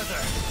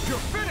further.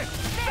 You're finished.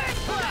 Stand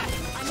back!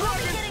 I'm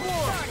only getting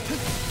started!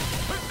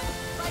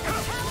 By the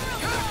power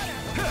of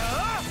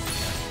water!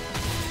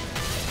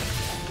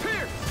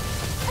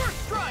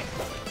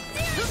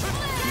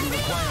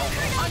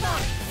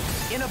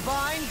 In a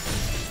bind?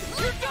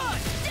 You're done!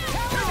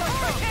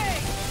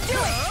 Do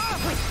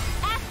it!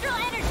 Astral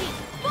energy!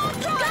 Full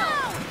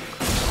throttle!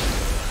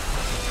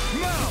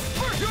 Now,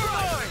 you're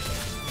mine!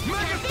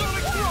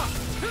 Megasonic thrust!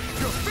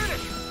 You're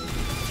finished!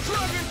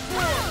 Dragon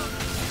form!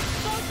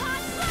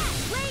 Photon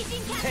blast!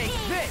 Raging Take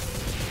cascade! this!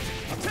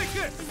 Take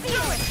this!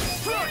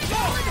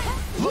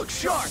 Look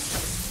sharp!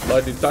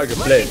 Lightning Tiger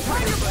Blade.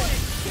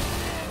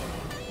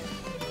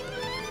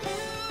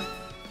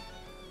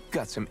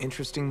 Got some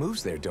interesting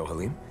moves there,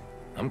 Dohalim.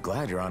 I'm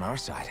glad you're on our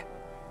side.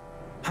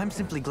 I'm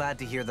simply glad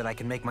to hear that I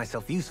can make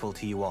myself useful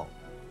to you all.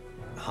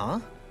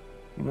 Huh?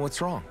 What's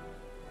wrong?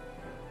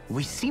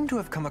 We seem to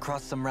have come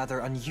across some rather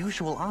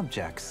unusual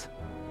objects.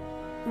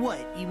 What,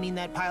 you mean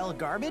that pile of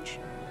garbage?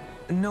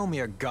 No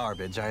mere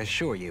garbage, I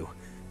assure you.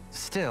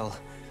 Still,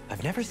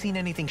 I've never seen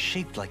anything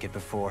shaped like it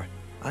before.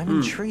 I'm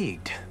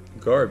intrigued.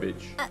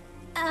 Garbage.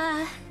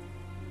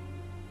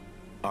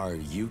 Are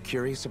you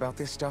curious about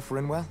this stuff,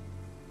 Rinwell?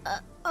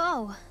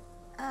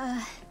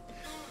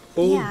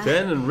 Old yeah.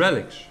 Danon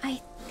relics.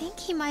 I think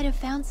he might have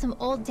found some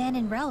old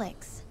Danon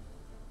relics.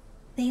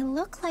 They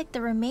look like the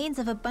remains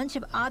of a bunch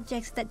of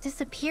objects that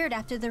disappeared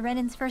after the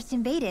Renans first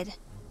invaded.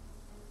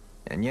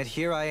 And yet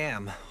here I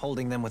am,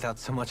 holding them without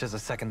so much as a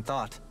second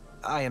thought.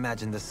 I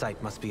imagine the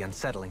sight must be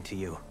unsettling to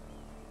you.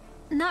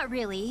 Not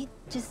really,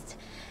 just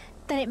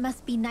that it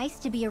must be nice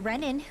to be a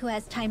Renan who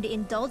has time to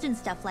indulge in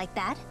stuff like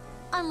that,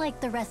 unlike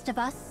the rest of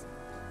us.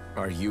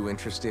 Are you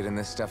interested in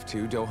this stuff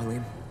too,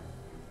 Dohalim?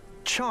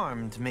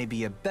 Charmed may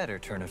be a better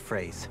turn of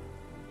phrase.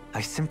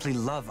 I simply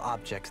love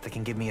objects that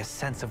can give me a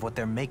sense of what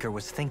their maker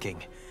was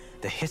thinking,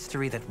 the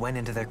history that went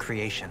into their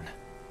creation.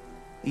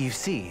 You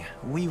see,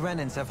 we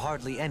Renans have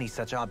hardly any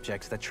such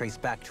objects that trace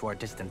back to our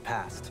distant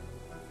past.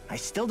 I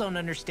still don't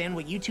understand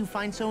what you two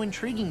find so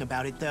intriguing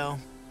about it, though.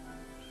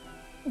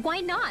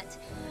 Why not?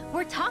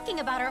 We're talking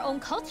about our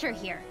own culture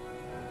here.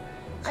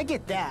 I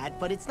get that,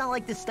 but it's not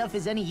like this stuff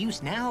is any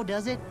use now,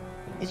 does it?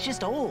 It's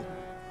just old.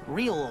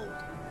 Real old.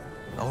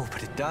 Oh,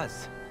 but it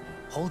does.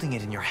 Holding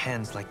it in your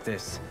hands like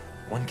this,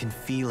 one can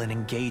feel and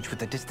engage with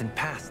the distant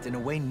past in a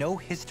way no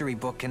history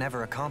book can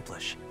ever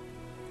accomplish.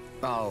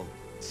 I'll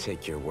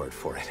take your word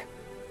for it.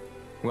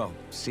 Well,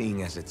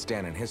 seeing as it's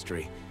Danon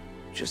history,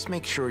 just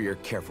make sure you're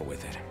careful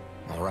with it.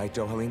 All right,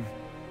 Dohalim?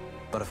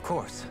 But of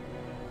course.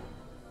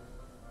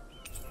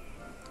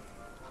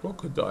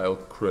 Crocodile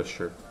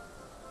Crusher.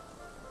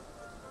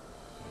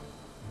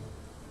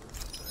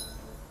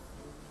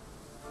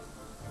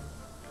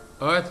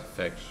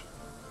 Artifacts.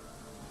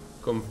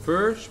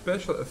 Confer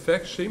special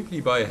effects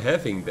simply by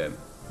having them.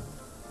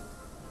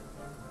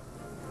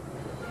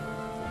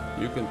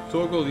 You can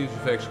toggle these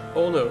effects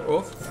on or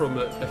off from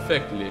the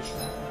effect list.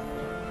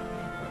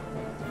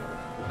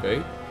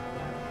 Okay.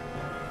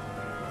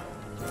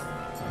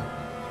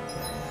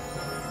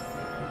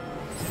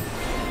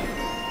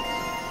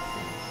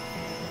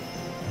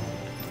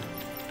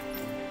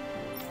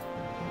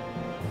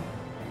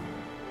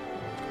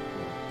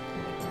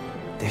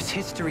 There's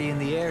history in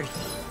the air.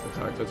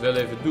 Dan ga ik dat wel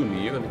even doen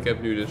hier, want ik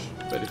heb nu dus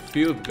bij de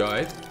Field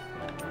Guide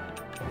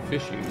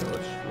Fishing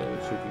Notes. Nee,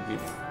 dat zoek ik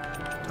niet.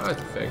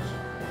 Artifacts.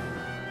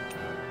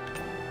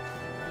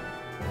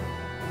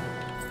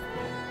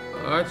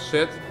 Art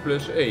set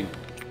plus 1.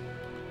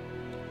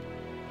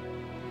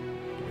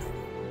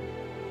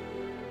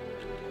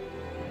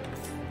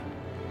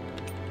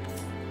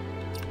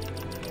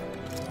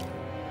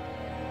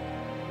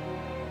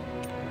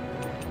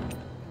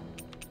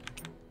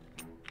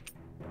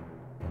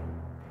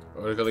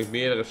 Oh, dan kan ik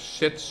meerdere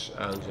sets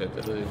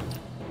aanzetten. Dat is...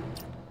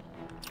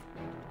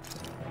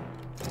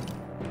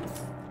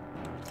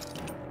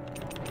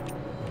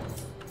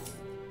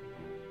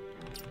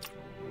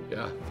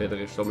 Ja, verder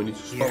is het allemaal niet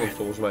zo spannend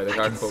volgens mij. Dan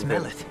ga ik gewoon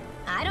verder.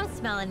 I don't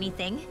smell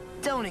anything.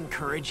 Don't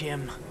encourage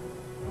him.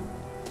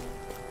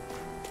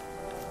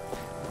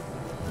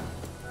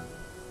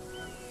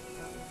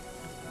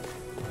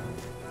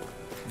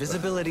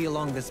 Visibility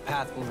along this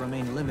path will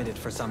remain limited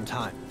for some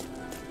time.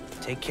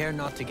 Take care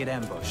not to get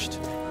ambushed.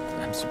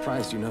 I'm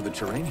surprised you know the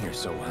terrain here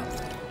so well.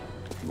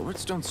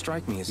 Lords don't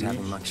strike me as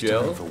having much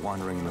Gel. time for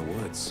wandering in the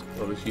woods.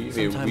 Wat is hier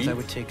weer Sometimes I wie?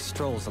 would take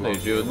strolls along Nee,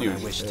 here zero when I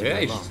nieuws. wish to be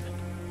Reis. alone.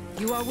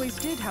 You always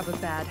did have a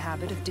bad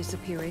habit of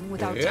disappearing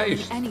without Reis.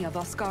 telling any of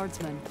us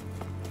guardsmen.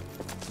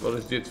 Wat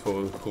is dit voor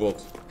een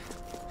grot?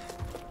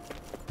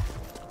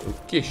 Een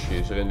kistje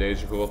is er in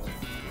deze grot.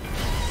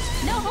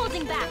 No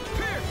holding back.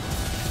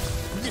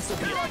 This'll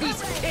be a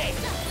piece of cake.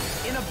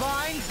 In a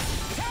bind?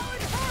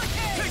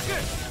 Take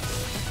this!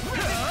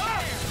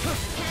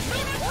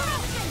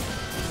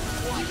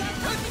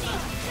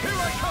 Here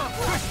I come!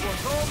 This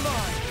one's all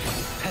mine!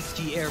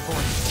 Pesky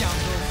airborne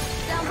scoundrel.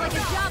 Sounds like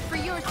a job for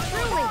yours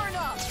truly.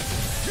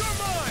 You're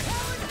mine!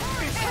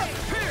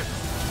 Here!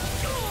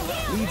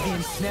 Leave the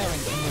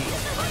ensnaring to me.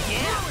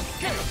 Now,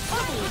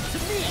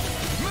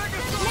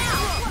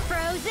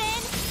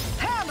 Frozen.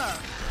 Hammer!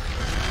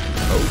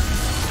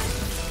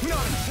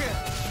 Not a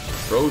chance!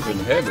 Frozen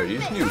Hammer, die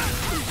is nieuw.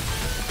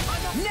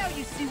 Now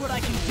you see what I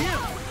can do.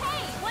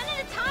 Hey, one at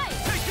a time.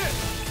 Take this!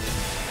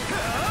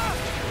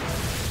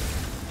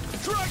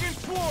 Dragon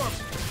swarm!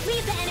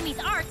 Leave the enemy's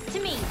arts to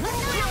me.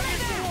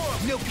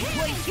 No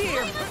place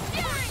here!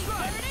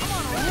 I'm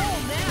on a roll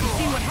now! You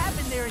see what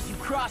happened there as you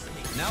crossed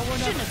me? Now we're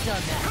not... Shouldn't have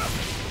done that.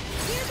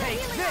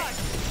 Take this!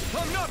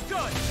 I'm not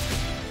done!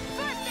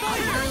 I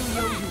really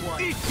owe you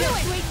one. Eat Do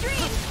it, sweet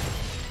dreams.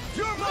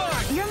 You're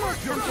mine! You're more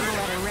comfortable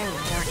at a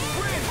range, aren't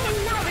you? I'm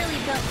not really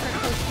built for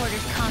close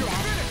quarters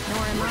combat.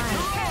 Nor am I.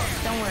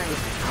 Don't worry.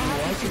 I'll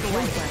help you through the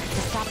legwork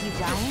to stop you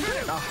dying.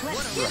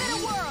 Let's give it a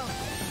whirl.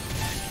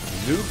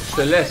 Luke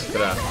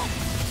Celestra.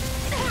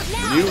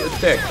 New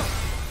attack.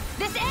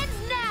 This ends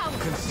now.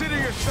 Consider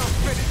yourself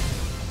finished!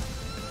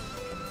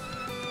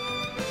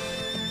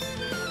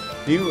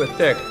 New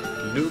attack.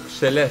 Luke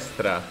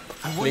Celestra.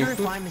 I wonder Klinkt if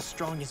goed. I'm as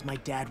strong as my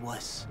dad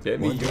was.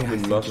 Demi One day I human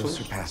think you'll muscles.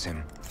 surpass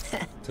him.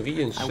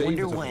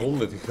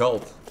 7300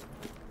 geld.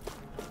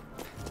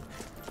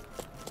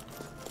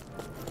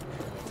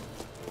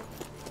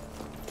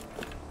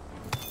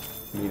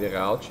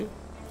 Mineraaltje.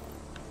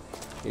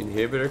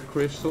 Inhibitor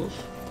crystals.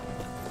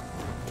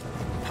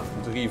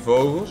 3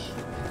 vogels.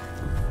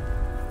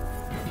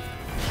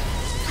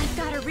 I've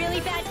got a really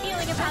bad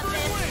feeling about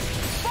this.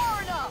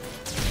 Far enough!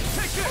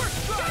 Take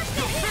this!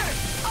 You're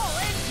finished! I'll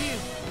end you!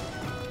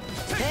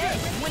 Take Hey,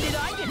 this! when did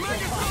I get so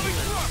Megasonic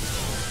popular? thrust!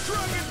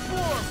 Dragon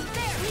swarm!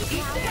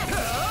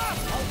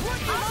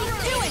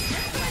 Do it.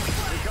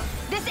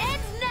 This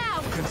ends now.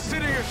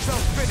 Consider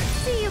yourself finished!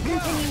 See you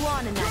continue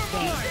on in that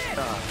vein.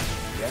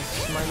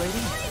 Yes, my lady?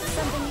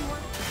 Something you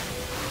want?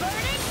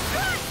 Burning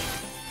crust.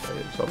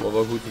 Het is allemaal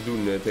wel goed te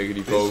doen tegen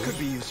die This vogels. could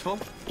be useful.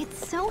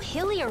 It's so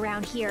hilly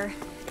around here. I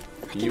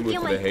Hier can feel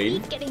moeten my we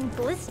heen. feet getting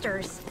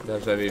blisters. Daar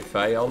zijn weer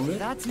vijanden.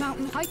 That's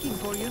mountain hiking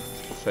for you.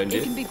 Wat zijn It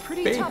dit? can be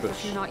pretty tough Pepers.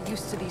 if you're not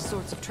used to these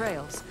sorts of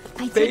trails.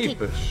 I take it.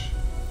 Pepers.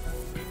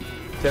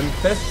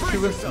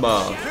 Tempestuous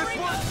Mars. This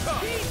one's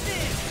tough!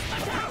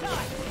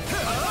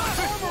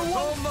 Armor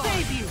won't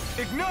save you!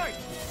 Ignite!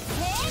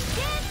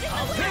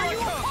 Here I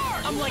come!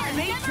 I'm like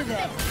bait to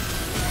them!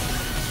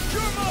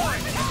 You're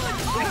mine!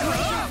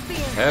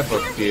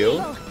 Havoc kill.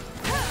 Here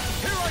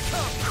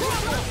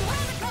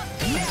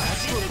I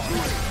come!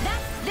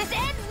 This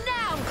ends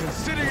now.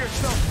 Consider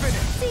yourself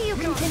finished! See you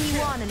continue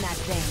on in that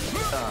vein.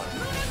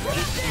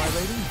 Yes, my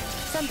lady?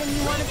 Something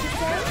you wanted to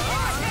say?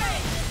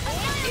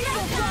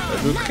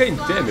 Het doet geen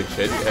damage,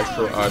 hè, die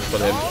Astro Art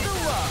van hem. I'm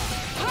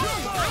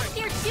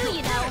here too,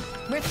 you know.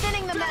 We're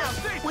thinning them out.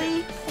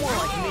 We More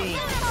like me.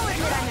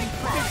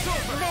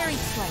 very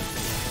slight.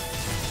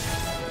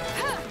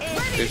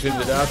 Het is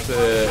inderdaad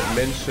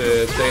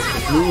mensen tegen de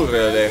vloer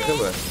leggen,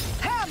 maar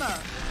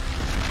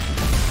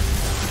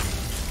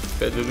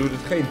verder doet het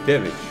geen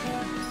damage.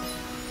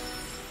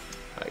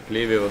 Ik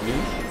leer weer wat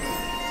nieuws.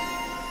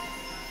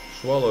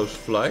 Swallow's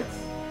Flight.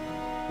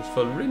 Dat is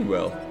van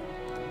Rinwell.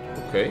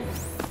 Oké. I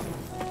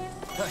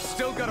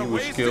still got a Nieuwe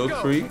ways to skill go!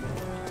 tree.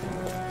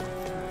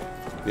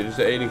 Dit is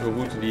de enige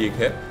route die ik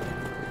heb.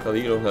 Ik kan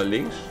hier nog naar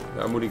links.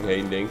 Daar moet ik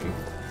heen, denk ik.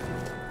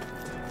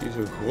 Hier is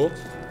een grot.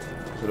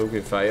 Er zijn ook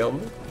weer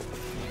vijanden.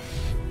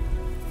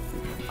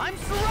 I'm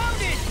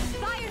surrounded!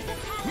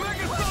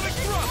 Megasonic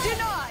thrust!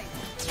 Denied!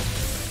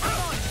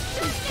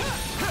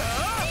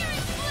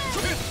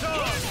 This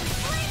time!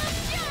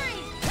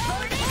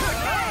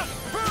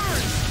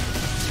 Burn!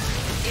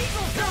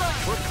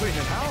 We're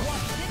cleaning house.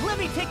 Let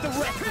me take the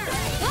rest of it.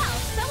 Wow,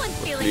 someone's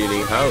feeling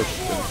Cleaning house.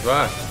 Dat is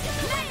waar.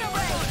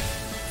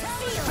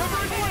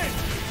 Severing wind!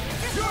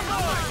 You're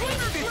mine!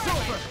 It's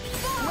over!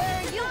 Where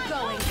are you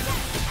going?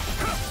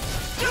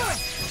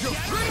 You're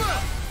through!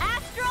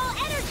 Astral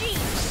energy.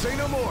 Say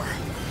no more!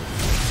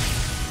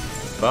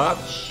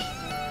 Bats.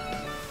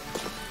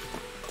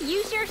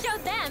 You sure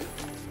showed them.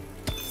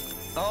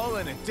 All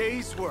in a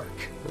day's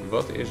work.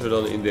 Wat is er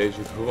dan in deze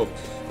grot?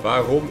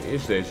 Waarom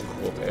is deze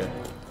grot er?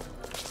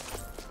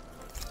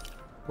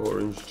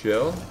 Orange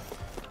gel.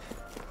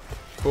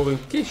 Voor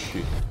een kistje.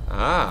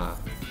 Ah.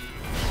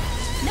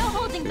 No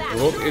holding De back.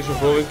 grot is er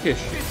voor een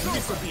kistje.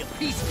 This will be a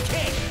piece of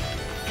cake.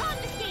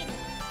 Confiscated.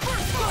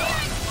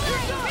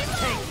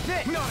 Take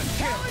this! Not a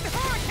chance!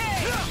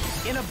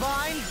 In a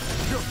bind?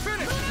 You're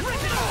finished!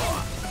 Rip it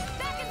off!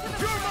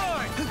 You're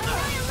mine! This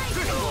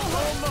is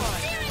all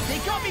mine! They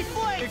got me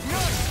flanked!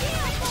 Ignite!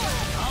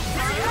 I'll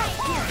tear you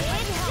apart!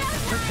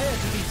 Prepare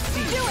to be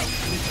seized. Do it.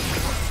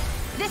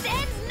 This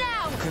ends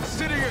now.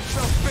 Consider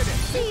yourself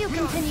finished! See you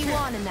continue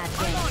on in that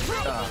vein.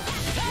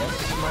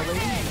 Yes, my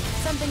lady?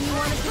 Something you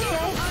wanted to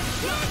say?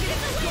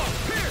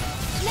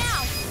 Now,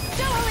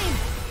 Jolie.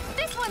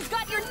 This one's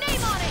got your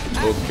name on it.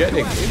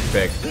 Volcanic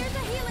impact. Here's a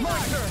healing My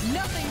art. turn!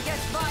 Nothing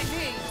gets by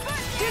me!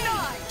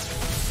 Denied!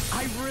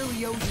 I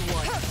really owe you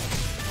one.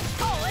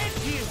 I'll end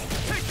you!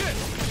 Take this!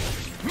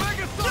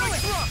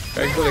 Megasonic thrust!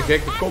 Kijk wat een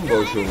gekke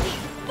combo's, jongens.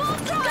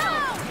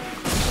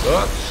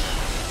 Wat?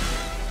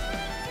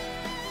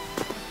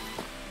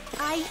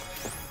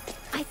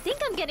 I think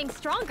I'm getting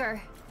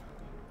stronger.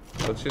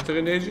 Wat zit er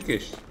in deze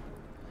kist?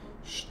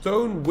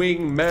 Stone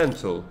Wing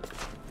Mantle.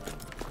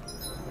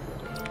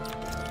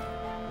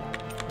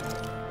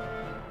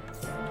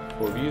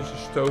 Voor wie is een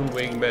Stone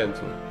Wing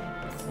Mantle?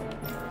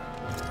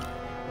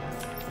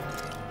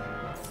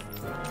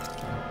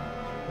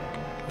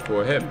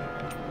 voor hem.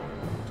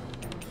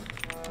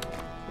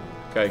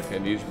 Kijk,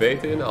 en die is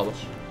beter in alles.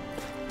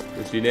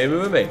 Dus die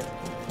nemen we mee.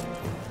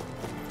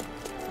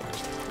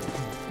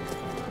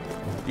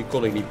 Die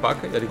kon ik niet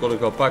pakken. Ja, die kon ik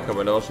wel pakken,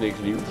 maar dat was niks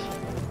nieuws.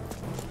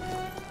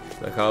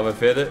 Dan gaan we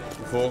verder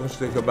volgens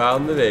de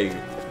gebaande wegen.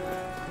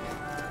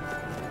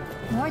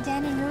 More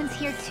Danon ruins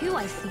here too,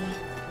 I see.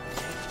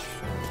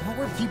 What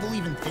were people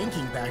even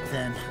thinking back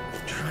then?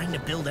 Trying to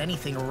build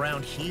anything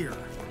around here.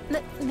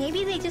 But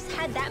maybe they just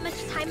had that much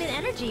time and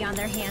energy on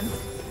their hands.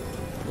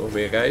 Nog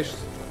meer rijst.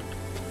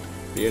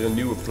 Weer een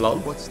nieuwe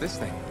plant. What's this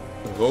thing?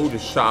 Een rode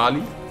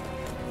salie.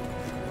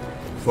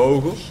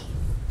 Vogels.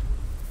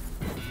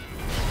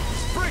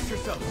 Brace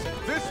yourselves.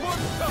 This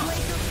one's tough.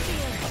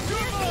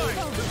 You're mine.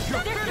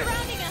 You're finished.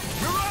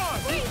 You're on.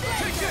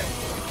 Take it.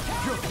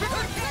 You're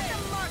finished. Let the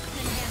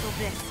marksman handle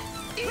this.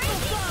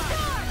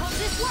 Hope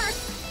this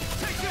works.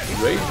 Take it.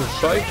 Raise the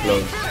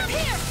cyclone.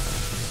 Here.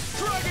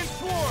 Dragon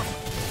swarm.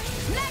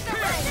 Mega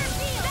Ray.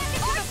 Back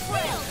into the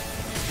field.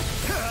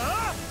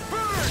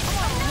 Burn.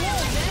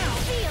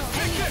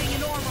 Anything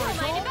in armor is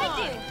all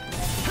mine.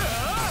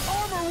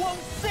 Armor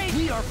won't save.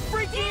 We are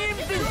freaking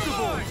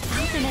invincible.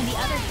 Ethan and the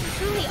others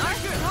truly are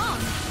strong.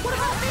 What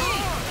about me?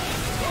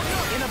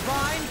 In a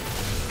bind.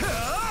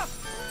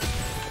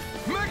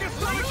 Mega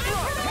Sonic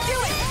Drop. Do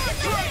it.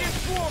 Dragon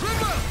swarm.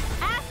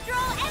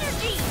 Astral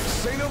energy.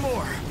 Say no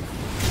more.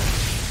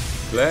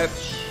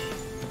 Let's.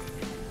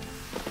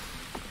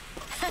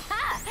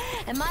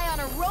 Am I on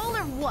a roll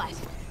or what?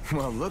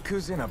 Well, look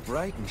who's in a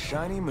bright and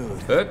shiny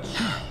mood. Huts.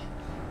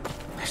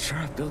 I sure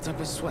have built up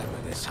a sweat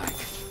with this hike.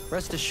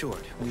 Rest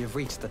assured, we have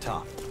reached the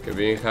top. Ik heb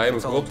weer een geheime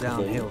It's all grot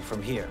gevonden. downhill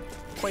from here,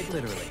 quite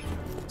literally.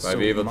 Waar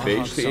weer wat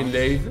beesten in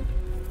leven.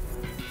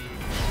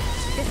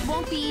 This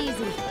won't be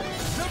easy.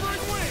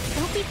 Severing wing.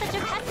 Don't be such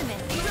a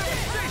pessimist.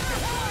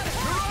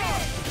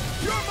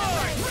 You're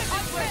mine.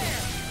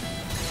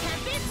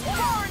 Can't be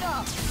far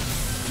enough.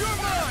 You're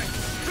mine.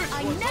 This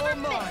I one's never all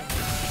mine.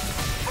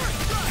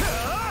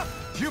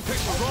 You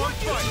picked the wrong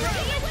fight.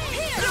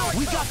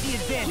 We got the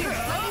advantage.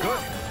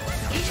 Good.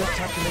 Just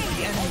have to make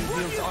the enemy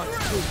wield arts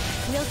too.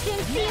 We'll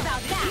soon see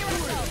about that.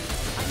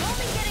 I'm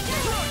only getting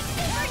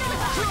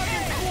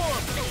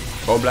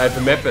Gewoon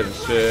blijven mappen.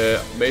 Dat is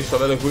meestal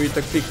wel een goede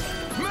tactiek.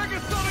 Mega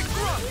Sonic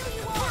Drop.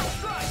 First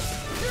strike.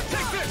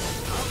 Take this.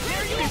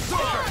 It's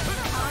over.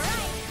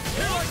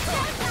 Here I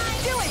come.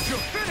 Do it.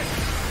 You're finished.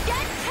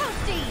 Get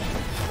toasty.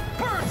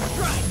 Burn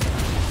strike.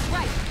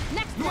 Right.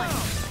 Next one.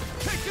 Now.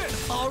 Take this.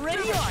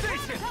 Already on.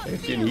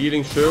 Heeft hij een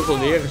healing circle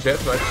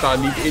neergezet, maar ik sta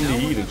niet in de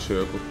healing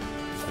circle.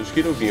 Dus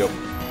schiet ook niet op.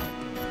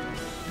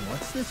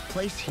 What's this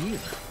place here?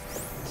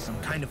 Some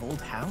kind of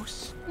old house?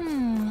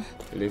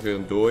 Er ligt weer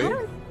een dooi.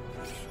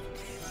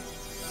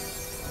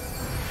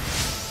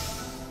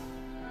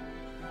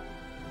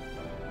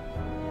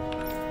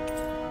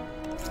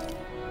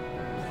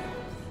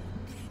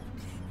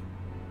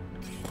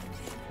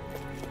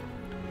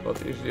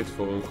 Wat is dit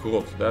voor een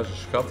grot? Daar is een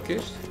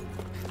schatkist.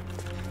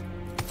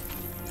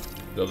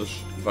 Dat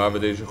is waar we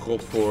deze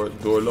grot voor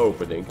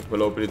doorlopen, denk ik. We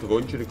lopen dit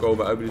rondje, dan komen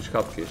we uit bij de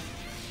schatkist.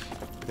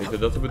 Ik denk dat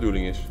dat de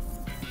bedoeling is.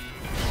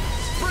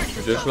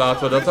 Dus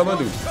laten we dat dan maar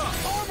doen.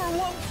 Armor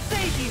won't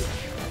save you.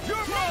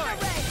 You're mine.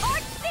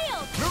 Arc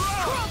sealed.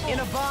 In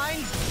a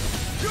bind.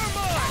 You're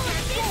mine.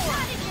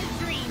 It's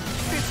dream.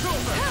 It's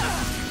over.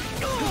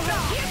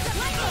 Here's the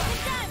lightning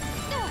gun.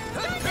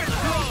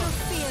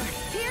 Spear.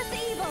 Pierce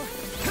evil.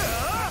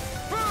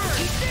 Burn.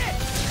 Eat it.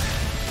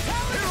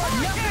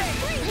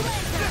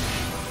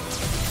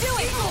 Do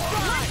it.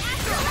 My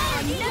astral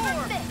energy never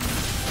fits.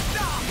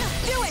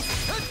 Do it.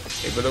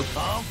 Ik ben ook...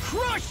 I'll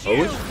crush Oh,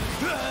 you. is?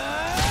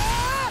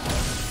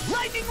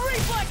 Lightning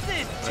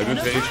reflexes. Hij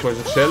doet weer iets voor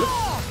zichzelf.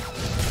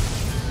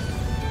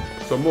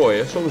 Zo mooi,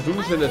 hè? Soms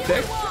doen ze een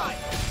attack.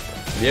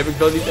 Die heb ik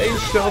dan niet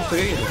eens zelf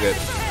erin gezet.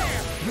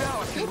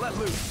 Now I can let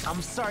loose.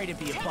 I'm sorry to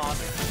be a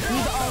bother.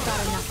 We've all got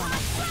enough on us.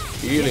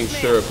 Healing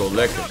circle,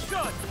 lekker.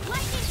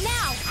 Lightning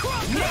now.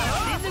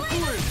 In the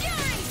groove.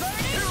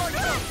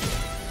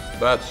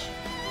 Bats.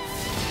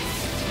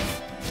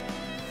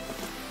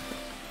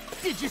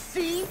 Did you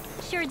see?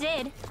 Sure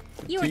did.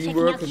 You were checking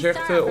Teamwork out is the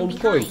echt star on from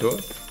point, behind. hoor.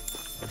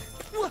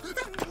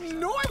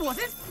 No, I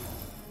wasn't.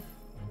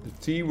 De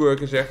teamwork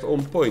is echt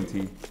on point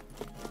hier.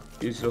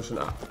 Hier is dus een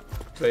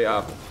twee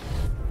apen.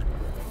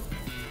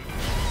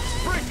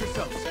 Brace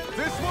yourselves.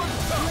 This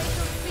one's tough.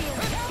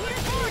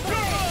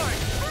 You're mine.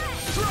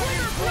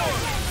 Dragon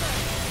swarm.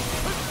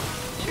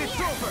 It's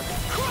over.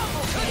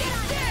 Crumble.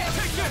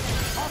 Take this.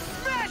 I'll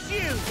smash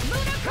you.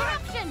 Lunar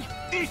corruption.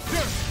 Eat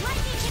dirt.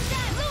 Lightning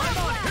attack. I'm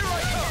on. Here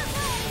I come.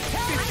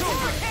 It's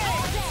over.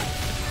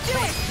 Do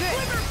it.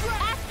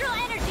 Astral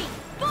energy.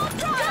 Full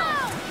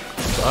throttle.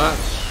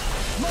 Bats.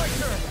 My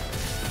turn.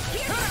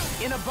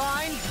 In a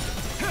bind.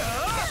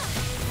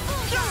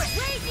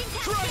 Raging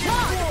test.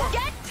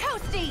 Get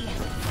toasty.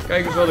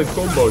 Kijk eens wat een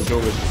combo,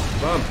 jongens.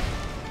 Bam.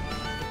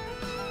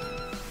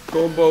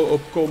 Combo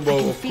op combo I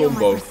can op feel my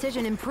combo.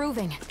 precision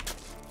improving.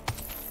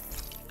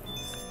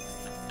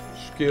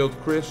 Scaled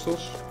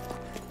crystals.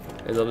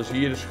 En dan is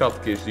hier de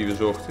schatkist die we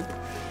zochten.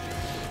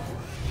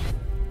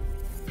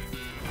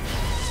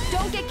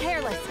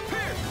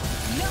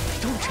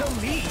 kill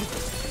me.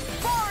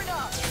 Far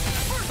enough.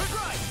 First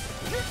strike.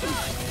 You're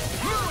done.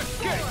 No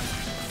escape.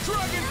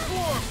 Dragon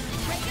form.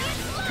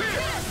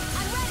 Here.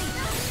 I'm ready.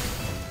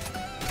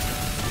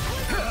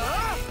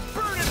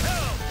 Burn in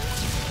hell.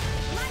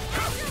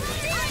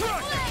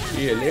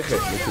 Hier liggen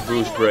met de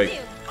boost break.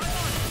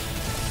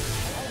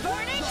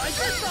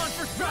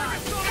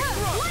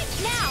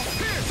 Now!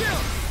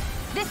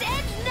 This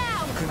ends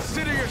now!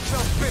 Consider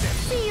yourself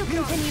finished. See you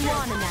continue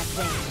on in that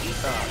vein.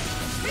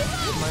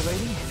 My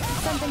lady?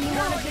 Something you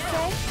wanted to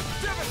say?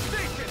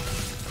 Devastation.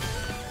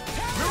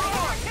 You're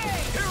on.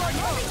 Here I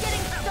Only go.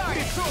 getting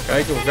started.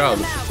 Kijk hoe gaan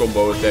met de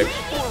combo attack.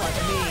 I'll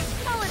admit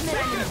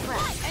I'm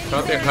impressed.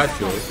 Gaat echt hard,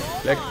 joh.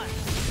 Lekker.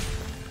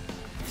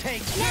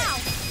 Now!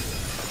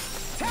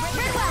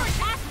 Farewell,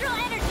 astral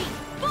energy!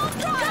 Full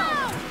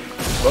throttle!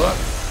 Wat?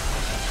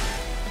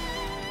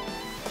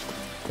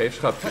 Geef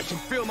schat. I can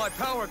feel my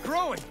power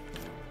growing.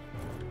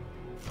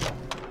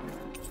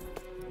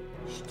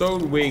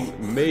 Stonewing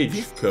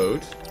Mage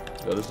Code.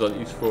 Dat is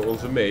dan iets voor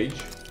onze mage.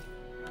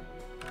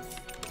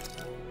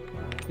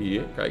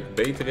 Hier, kijk,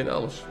 beter in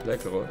alles.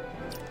 Lekker hoor.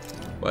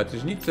 Maar het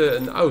is niet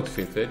een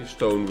outfit, hè, die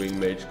Stonewing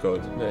Mage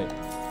Code. Nee.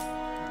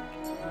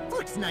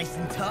 Looks nice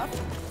and tough.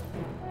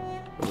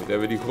 Dan moeten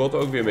we die grot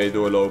ook weer mee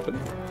doorlopen.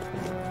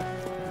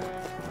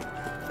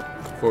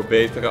 Voor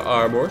betere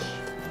armors.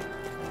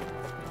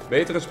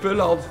 Betere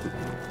spullen altijd goed.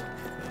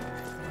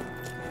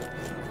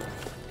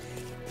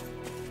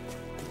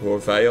 Ik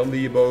hoor vijanden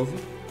hierboven.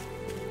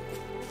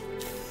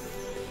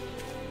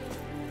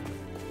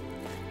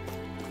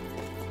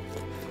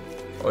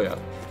 Oh ja,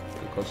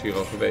 ik was hier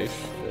al geweest.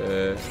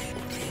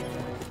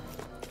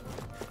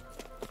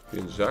 Hier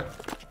een zak.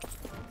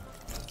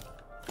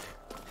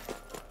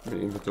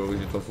 Mijn inventory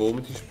zit al vol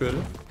met die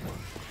spullen.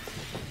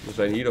 Er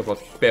zijn hier nog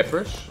wat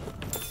peppers.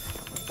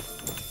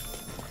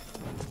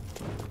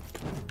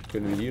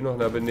 Kunnen we hier nog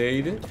naar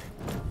beneden?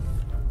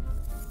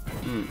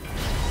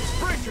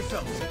 Brace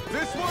yourselves.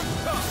 This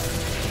one's tough.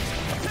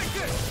 Take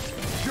this.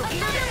 You're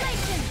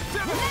Annihilation!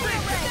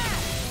 devastation.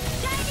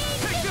 Chinese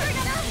Take this.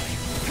 synchronism!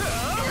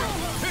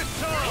 It's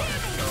time.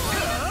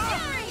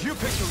 You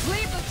picked the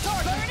Leave the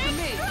target to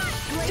me.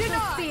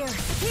 Glacial spear!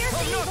 Here's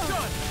I'm the not evil!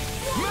 done.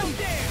 Move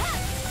there.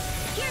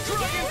 Here's the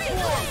Dragon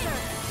Blazer!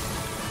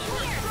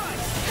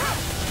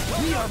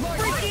 We are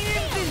freaking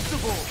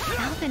invincible.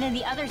 Alvin and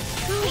the others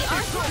truly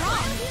are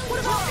strong. What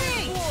about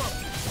me?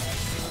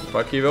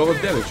 Pak hier wel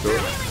wat damage hoor.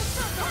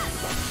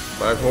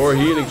 Maar ik hoor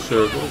healing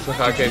circle, dus dan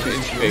ga ik even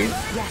inspringen. Yes,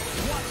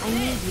 I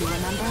need you,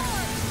 remember?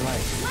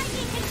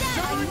 Lightning can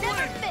dash,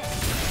 never fit!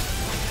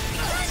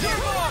 You're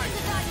mine.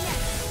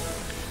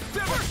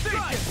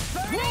 Devastation.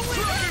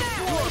 Glacial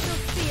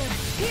spear!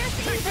 Here's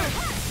the evil!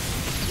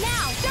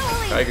 Now,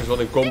 Jolie! Kijk eens wat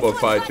een combo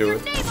fight your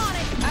joh. name on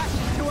it!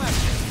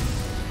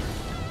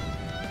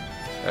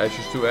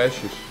 Ashes to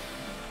ashes.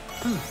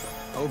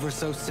 Over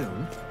so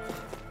soon?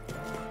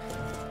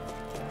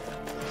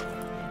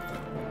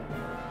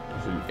 Dat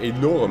is een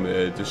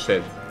enorme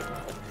descent.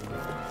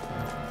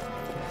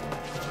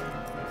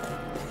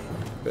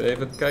 Ik ben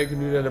even aan het kijken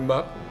nu naar de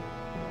map.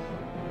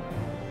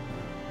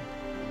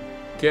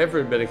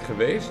 Cavern ben ik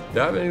geweest.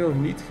 Daar ben ik nog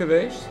niet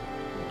geweest.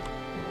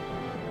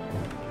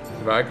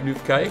 Waar ik nu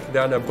kijk,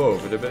 daar naar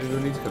boven. Daar ben ik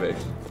nog niet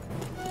geweest.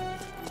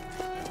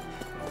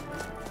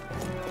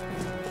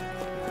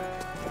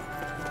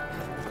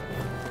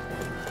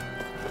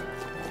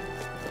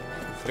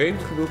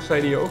 Vreemd genoeg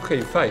zijn hier ook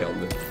geen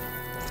vijanden.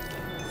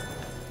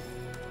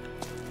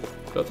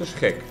 Dat is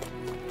gek.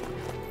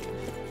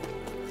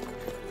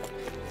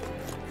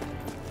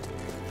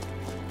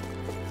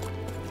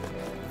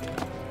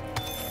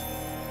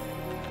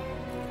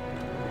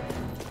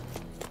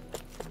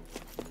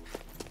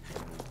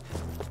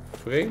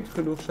 Vreemd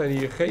genoeg zijn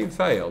hier geen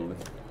vijanden.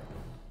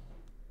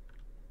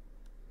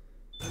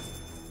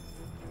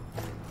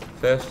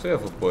 Fast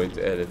travel point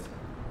added.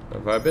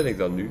 Nou, waar ben ik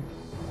dan nu?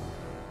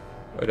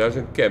 Oh, daar is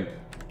een camp.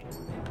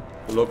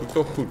 Dan loop ik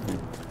toch goed nu.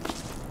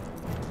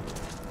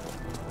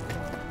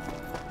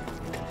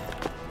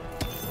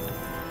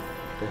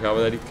 Dan gaan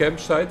we naar die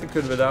campsite en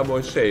kunnen we daar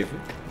mooi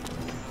saven.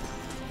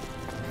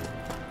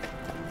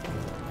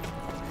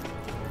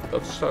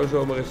 Dat zou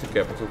zomaar eens de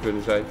capital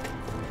kunnen zijn.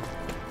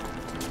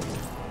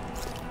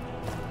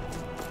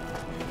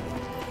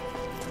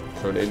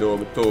 Zo'n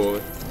enorme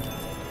toren.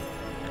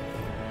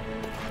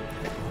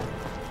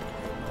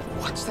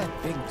 What's that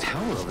big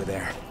tower over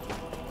there?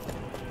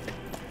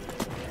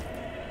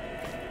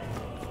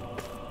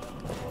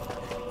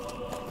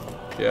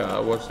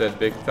 Ja, what's that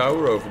big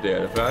tower over there?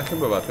 Dan vraag je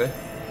me wat, hè?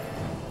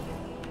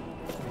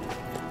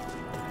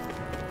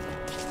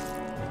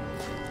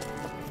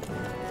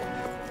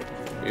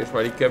 Eerst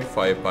maar die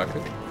campfire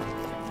pakken.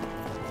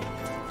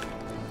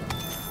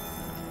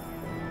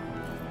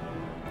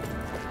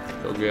 Er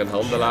is ook weer een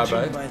handelaar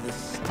bij. Judging by the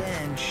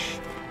stench,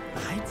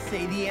 I'd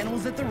say the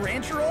animals at the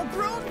ranch are all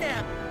grown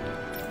now.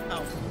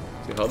 Oh,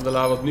 Die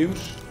handelaar wat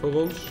nieuws voor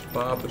ons.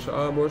 Wapens,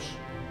 armors.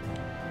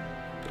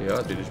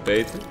 Ja, dit is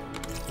beter.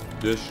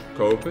 Dus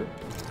kopen.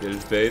 Dit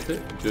is beter.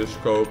 Dus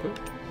kopen.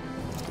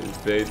 Dit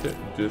is beter.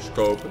 Dus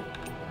kopen.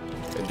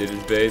 En dit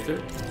is beter,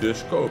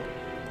 dus koop.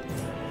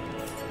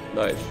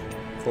 Nice.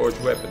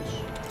 Forge weapons.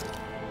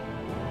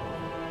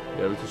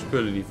 Daar heb ik de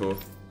spullen niet voor.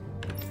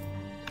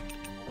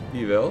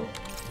 Die wel.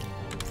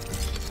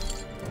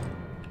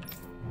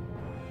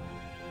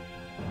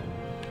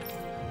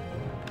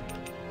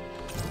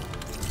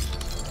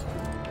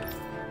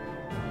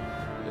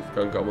 Dit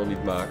kan ik allemaal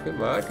niet maken,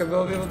 maar ik heb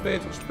wel weer wat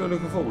betere spullen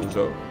gevonden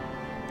zo.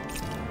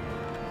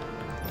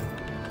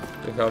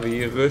 Dan gaan we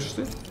hier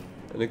rusten.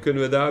 En dan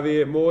kunnen we daar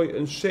weer mooi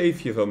een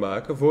saveje van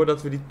maken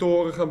voordat we die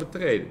toren gaan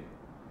betreden.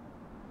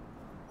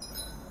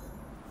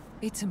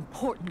 It's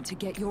important to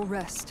get your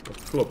rest.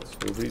 Dat klopt.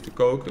 We hoeven niet te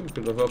koken. We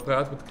kunnen nog wel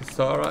praten met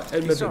Kisara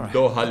en met de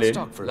Dohalin.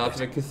 Laten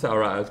we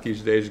Kisara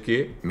uitkiezen deze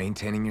keer.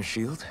 Maintaining your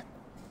shield?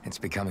 It's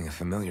becoming a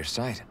familiar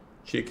sight.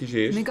 Chickies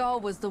eerst.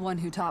 Miguel was the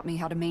one who taught me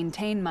how to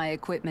maintain my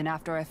equipment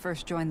after I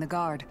first joined the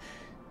guard.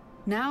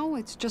 Now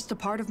it's just a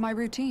part of my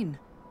routine.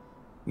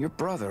 Your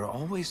brother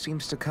always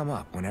seems to come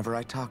up whenever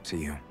I talk to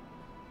you.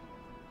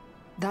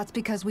 That's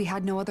because we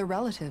had no other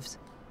relatives.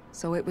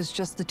 So it was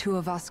just the two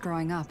of us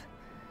growing up.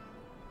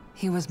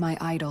 He was my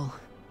idol.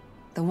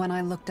 The one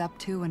I looked up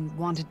to and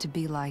wanted to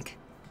be like.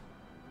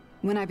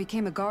 When I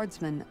became a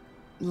guardsman,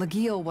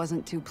 Lagiel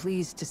wasn't too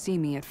pleased to see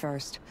me at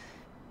first.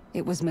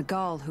 It was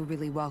Miguel who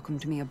really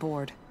welcomed me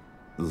aboard.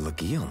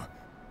 Lagiel?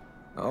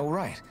 Oh,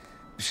 right.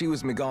 She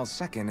was Miguel's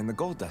second in the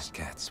Gold Dust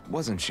Cats,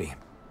 wasn't she?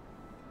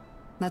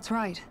 That's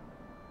right.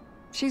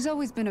 She's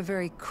always been a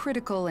very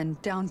critical and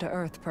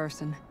down-to-earth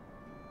person.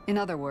 In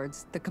other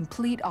words, the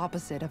complete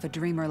opposite of a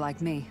dreamer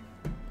like me.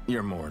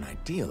 You're more an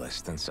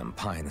idealist than some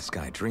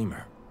pie-in-the-sky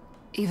dreamer.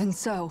 Even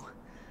so,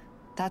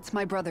 that's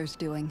my brother's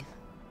doing.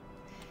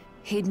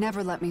 He'd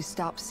never let me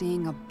stop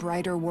seeing a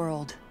brighter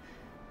world.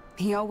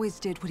 He always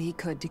did what he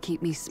could to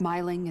keep me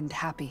smiling and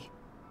happy.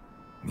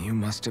 You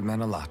must have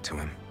meant a lot to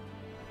him.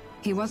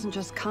 He wasn't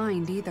just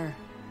kind either.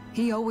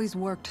 He always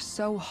worked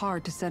so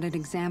hard to set an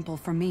example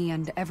for me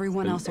and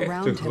everyone else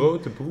around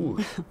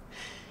him.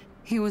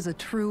 He was a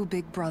true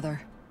big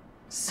brother.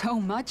 So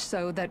much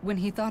so that when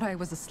he thought I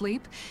was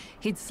asleep,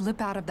 he'd slip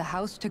out of the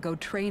house to go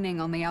training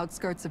on the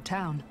outskirts of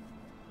town.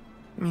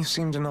 You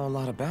seem to know a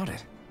lot about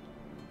it.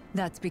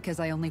 That's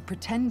because I only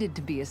pretended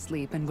to be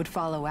asleep and would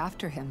follow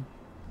after him.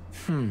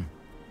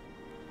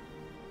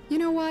 You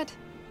know what?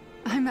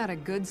 I'm at a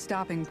good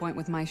stopping point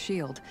with my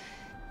shield.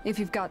 If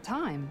you've got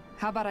time,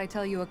 how about I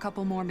tell you a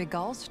couple more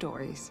Miguel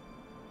stories?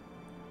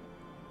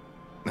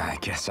 I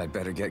guess I'd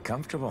better get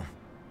comfortable.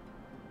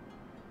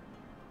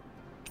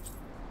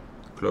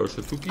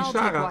 Closer to I'll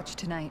take Kisara. watch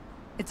tonight.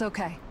 It's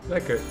okay.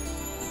 Lekker.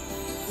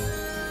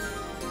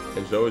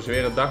 En zo is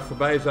weer een dag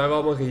voorbij, zijn we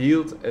allemaal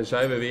geheeld en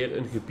zijn we weer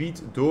een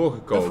gebied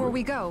doorgekomen. Before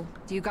we go,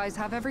 do you guys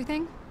have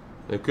everything?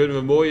 Dan kunnen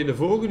we mooi in de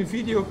volgende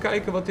video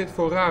kijken wat dit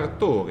voor rare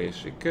toren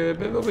is. Ik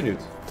ben wel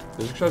benieuwd.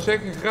 Dus ik zou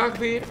zeggen, graag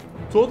weer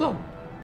tot dan.